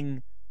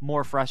anything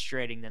more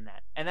frustrating than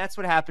that. And that's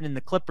what happened in the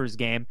Clippers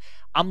game.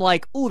 I'm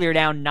like, ooh, they're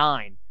down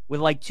 9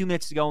 with like 2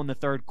 minutes to go in the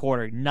third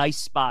quarter. Nice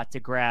spot to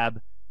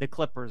grab the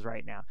Clippers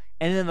right now.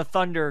 And then the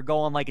Thunder go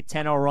on like a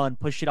 10-0 run,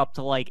 push it up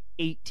to like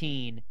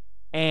 18,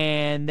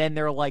 and then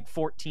they're like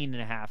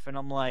 14.5. And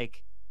I'm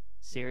like,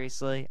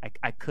 seriously?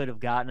 I could have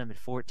gotten them at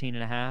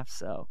 14.5.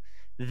 So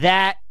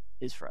that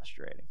is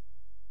frustrating.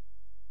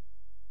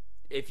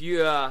 If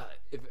you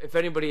if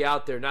anybody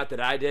out there, not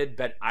that I did,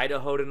 bet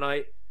Idaho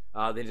tonight,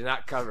 they did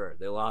not cover.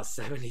 They lost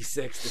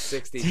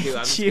 76-62.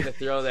 I'm just gonna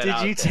throw that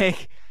out there.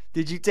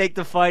 Did you take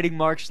the Fighting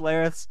Mark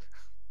Schlereths?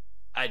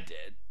 I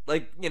did.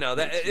 Like,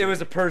 that it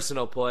was a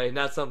personal play,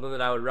 not something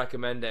that I would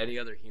recommend to any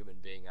other human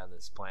being on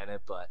this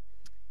planet, but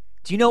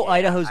do you know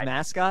Idaho's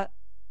mascot?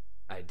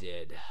 I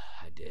did,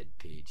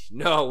 Peach.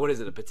 No, what is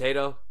it, a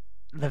potato?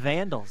 The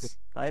Vandals.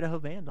 The Idaho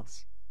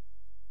Vandals.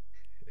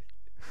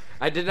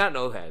 I did not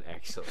know that,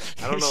 actually.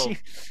 I don't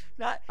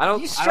know.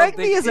 You strike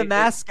me as a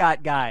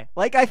mascot guy.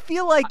 Like, I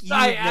feel like you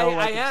know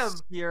like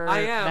obscure I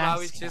am.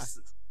 mascots.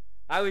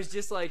 I was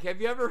just like,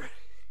 have you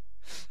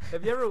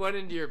ever went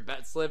into your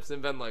bet slips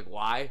and been like,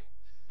 why?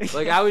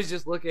 Like, I was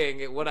just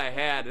looking at what I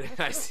had, and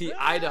I see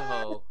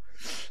Idaho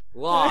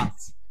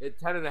lost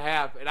at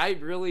 10.5, and I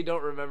really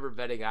don't remember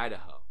betting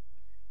Idaho.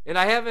 And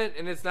I haven't,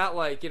 and it's not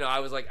like, I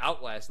was like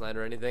out last night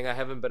or anything. I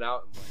haven't been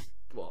out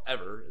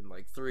ever in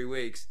like 3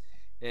 weeks.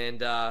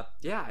 And I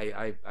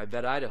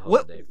bet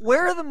Idaho today.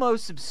 Where are the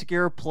most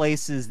obscure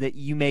places that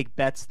you make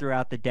bets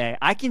throughout the day?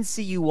 I can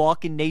see you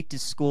walking Nate to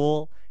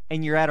school,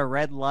 and you're at a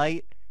red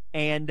light,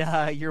 and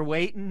you're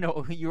waiting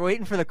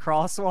for the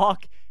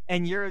crosswalk,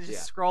 and you're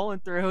just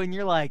scrolling through, and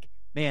you're like,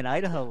 man,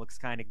 Idaho looks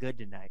kind of good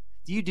tonight.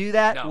 Do you do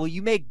that? No. Will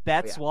you make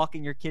bets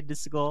walking your kid to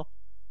school?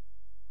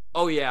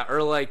 Oh yeah,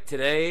 or like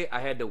today I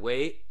had to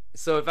wait.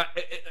 So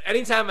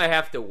anytime I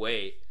have to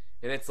wait,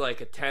 and it's like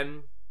a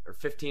 10 or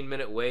 15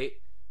 minute wait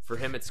for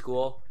him at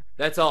school,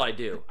 that's all I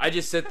do. I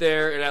just sit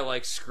there and I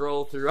like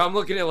scroll through. I'm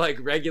looking at like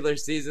regular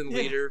season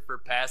leader for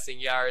passing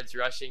yards,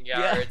 rushing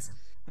yards.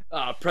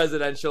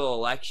 presidential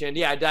election.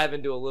 Yeah, I dive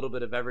into a little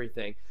bit of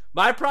everything.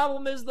 My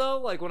problem is, though,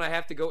 like when I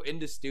have to go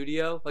into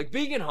studio, like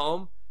being at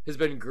home has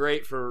been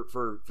great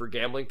for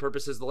gambling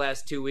purposes the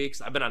last 2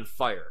 weeks. I've been on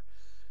fire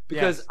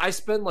because I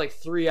spend like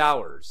 3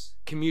 hours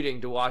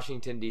commuting to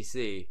Washington,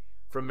 D.C.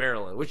 from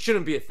Maryland, which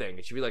shouldn't be a thing.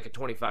 It should be like a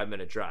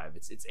 25-minute drive.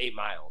 It's 8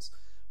 miles.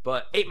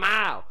 But 8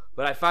 mile.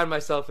 But I find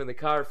myself in the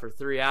car for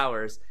 3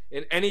 hours,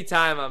 and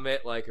anytime I'm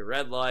at like a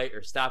red light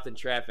or stopped in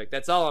traffic,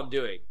 that's all I'm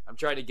doing. I'm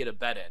trying to get a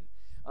bet in.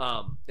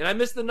 And I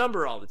miss the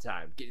number all the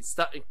time, getting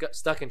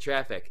stuck in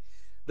traffic.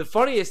 The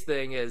funniest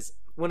thing is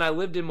when I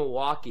lived in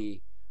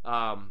Milwaukee,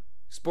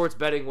 sports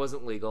betting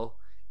wasn't legal,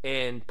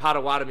 and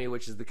Potawatomi,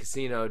 which is the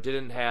casino,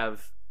 didn't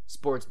have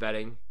sports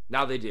betting.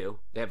 Now they do.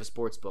 They have a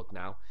sports book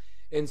now.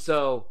 And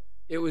so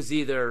it was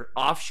either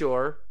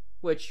offshore,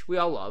 which we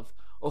all love,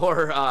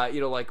 or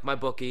like my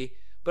bookie.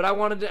 But I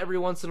wanted to every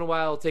once in a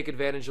while take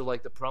advantage of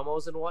like the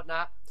promos and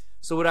whatnot.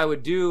 So what I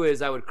would do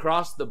is I would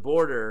cross the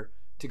border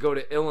to go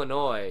to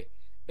Illinois,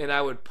 and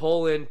I would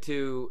pull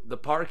into the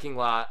parking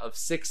lot of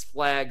Six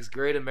Flags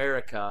Great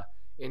America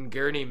in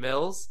Gurney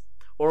Mills,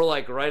 or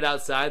like right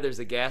outside there's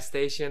a gas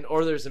station,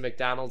 or there's a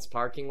McDonald's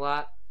parking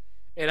lot.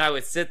 And I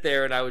would sit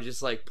there and I would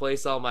just like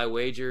place all my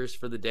wagers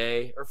for the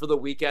day or for the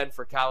weekend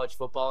for college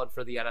football and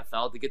for the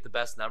NFL to get the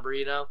best number,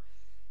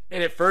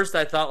 And at first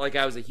I thought like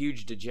I was a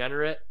huge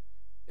degenerate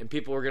and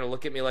people were going to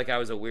look at me like I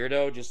was a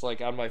weirdo just like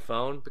on my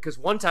phone. Because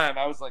one time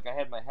I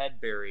had my head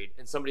buried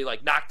and somebody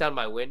like knocked on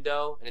my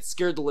window and it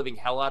scared the living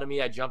hell out of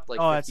me. I jumped like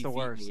 50 feet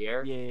in the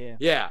air.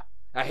 Yeah.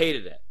 I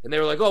hated it. And they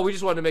were like, oh, we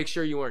just wanted to make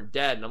sure you weren't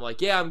dead. And I'm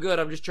like, yeah, I'm good.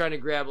 I'm just trying to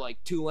grab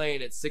like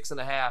Tulane at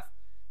 6.5,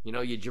 you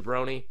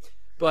jabroni.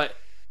 But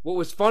what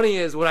was funny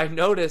is what I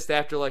noticed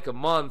after like a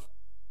month,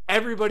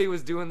 everybody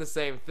was doing the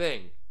same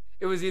thing.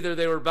 It was either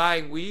they were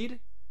buying weed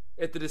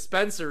at the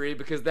dispensary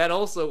because that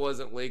also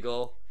wasn't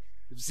legal.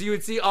 So you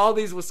would see all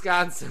these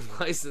Wisconsin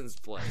license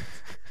plates.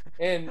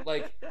 And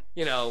like,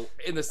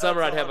 in the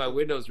summer I'd have my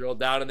windows rolled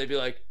down and they'd be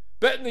like,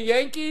 betting the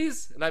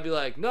Yankees? And I'd be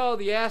like, no,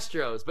 the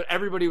Astros. But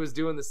everybody was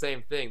doing the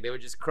same thing. They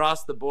would just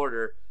cross the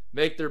border,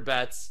 make their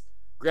bets,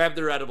 grab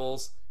their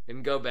edibles,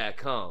 and go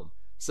back home.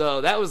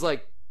 So that was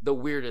like the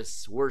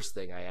worst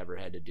thing I ever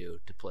had to do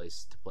to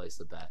place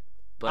the bet.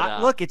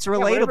 But look, it's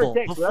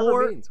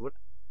relatable.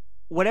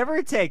 Whatever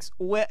it takes.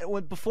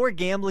 Before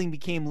gambling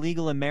became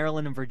legal in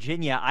Maryland and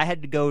Virginia, I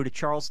had to go to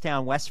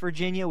Charlestown, West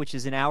Virginia, which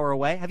is an hour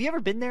away. Have you ever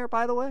been there,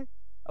 by the way?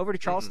 Over to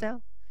Charlestown?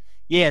 Mm-hmm.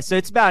 Yeah, so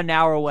it's about an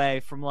hour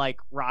away from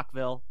like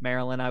Rockville,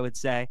 Maryland, I would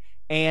say.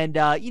 And,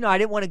 I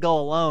didn't want to go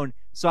alone,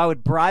 so I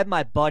would bribe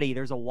my buddy.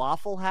 There's a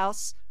Waffle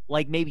House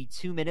like maybe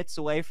 2 minutes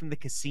away from the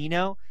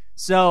casino.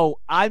 So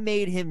I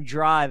made him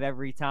drive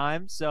every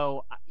time.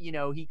 So, he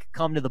could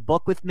come to the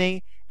book with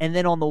me. And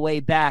then on the way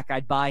back,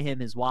 I'd buy him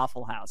his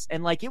Waffle House.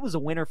 And like, it was a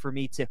winner for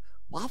me too.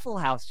 Waffle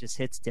House just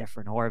hits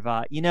different,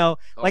 Horvat.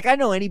 Like I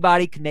know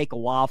anybody can make a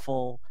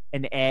waffle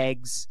and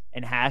eggs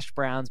and hash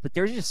browns, but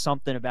there's just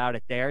something about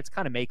it there. It's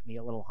kind of making me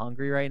a little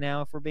hungry right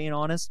now, if we're being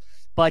honest.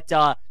 But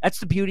that's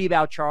the beauty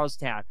about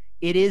Charlestown.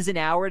 It is an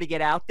hour to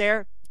get out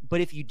there, but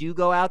if you do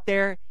go out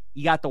there,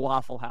 you got the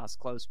Waffle House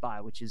close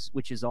by, which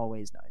is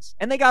always nice.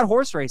 And they got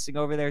horse racing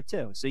over there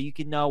too, so you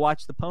can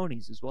watch the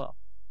ponies as well.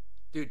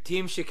 Dude,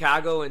 Team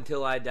Chicago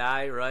until I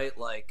die, right?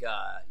 Like,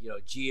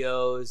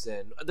 Gio's,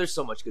 and there's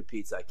so much good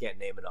pizza, I can't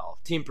name it all.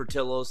 Team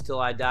Portillo's till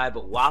I die,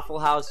 but Waffle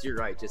House, you're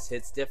right, just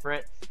hits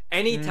different.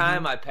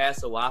 Anytime I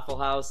pass a Waffle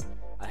House,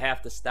 I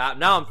have to stop.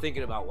 Now I'm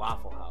thinking about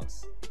Waffle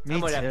House. Me I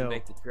might too. have to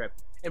make the trip.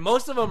 And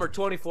most of them are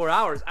 24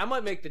 hours. I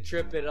might make the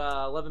trip at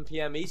 11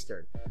 p.m.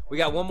 Eastern. We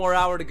got one more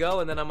hour to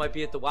go, and then I might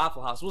be at the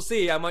Waffle House. We'll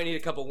see. I might need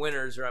a couple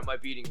winners, or I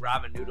might be eating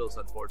ramen noodles,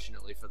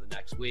 unfortunately, for the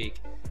next week.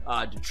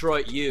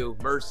 Detroit U,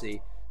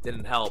 mercy,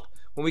 didn't help.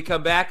 When we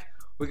come back,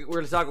 we're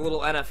going to talk a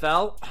little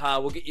NFL.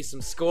 We'll get you some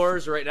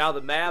scores. Right now,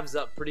 the Mavs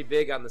up pretty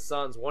big on the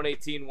Suns,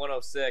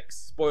 118-106.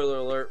 Spoiler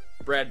alert,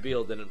 Brad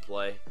Beal didn't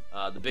play.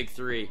 The big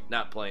three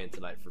not playing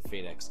tonight for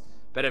Phoenix.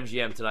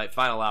 BetMGM tonight,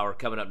 final hour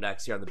coming up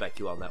next here on the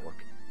BetQL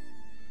Network.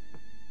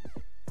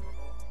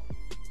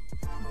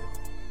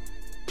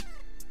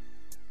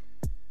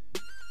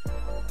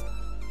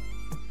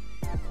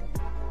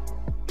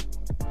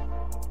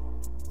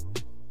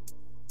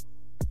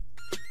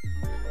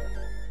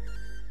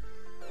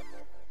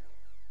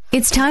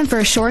 It's time for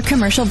a short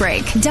commercial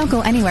break. Don't go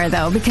anywhere,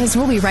 though, because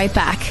we'll be right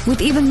back with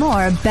even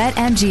more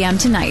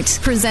BetMGM Tonight,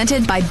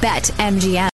 presented by BetMGM.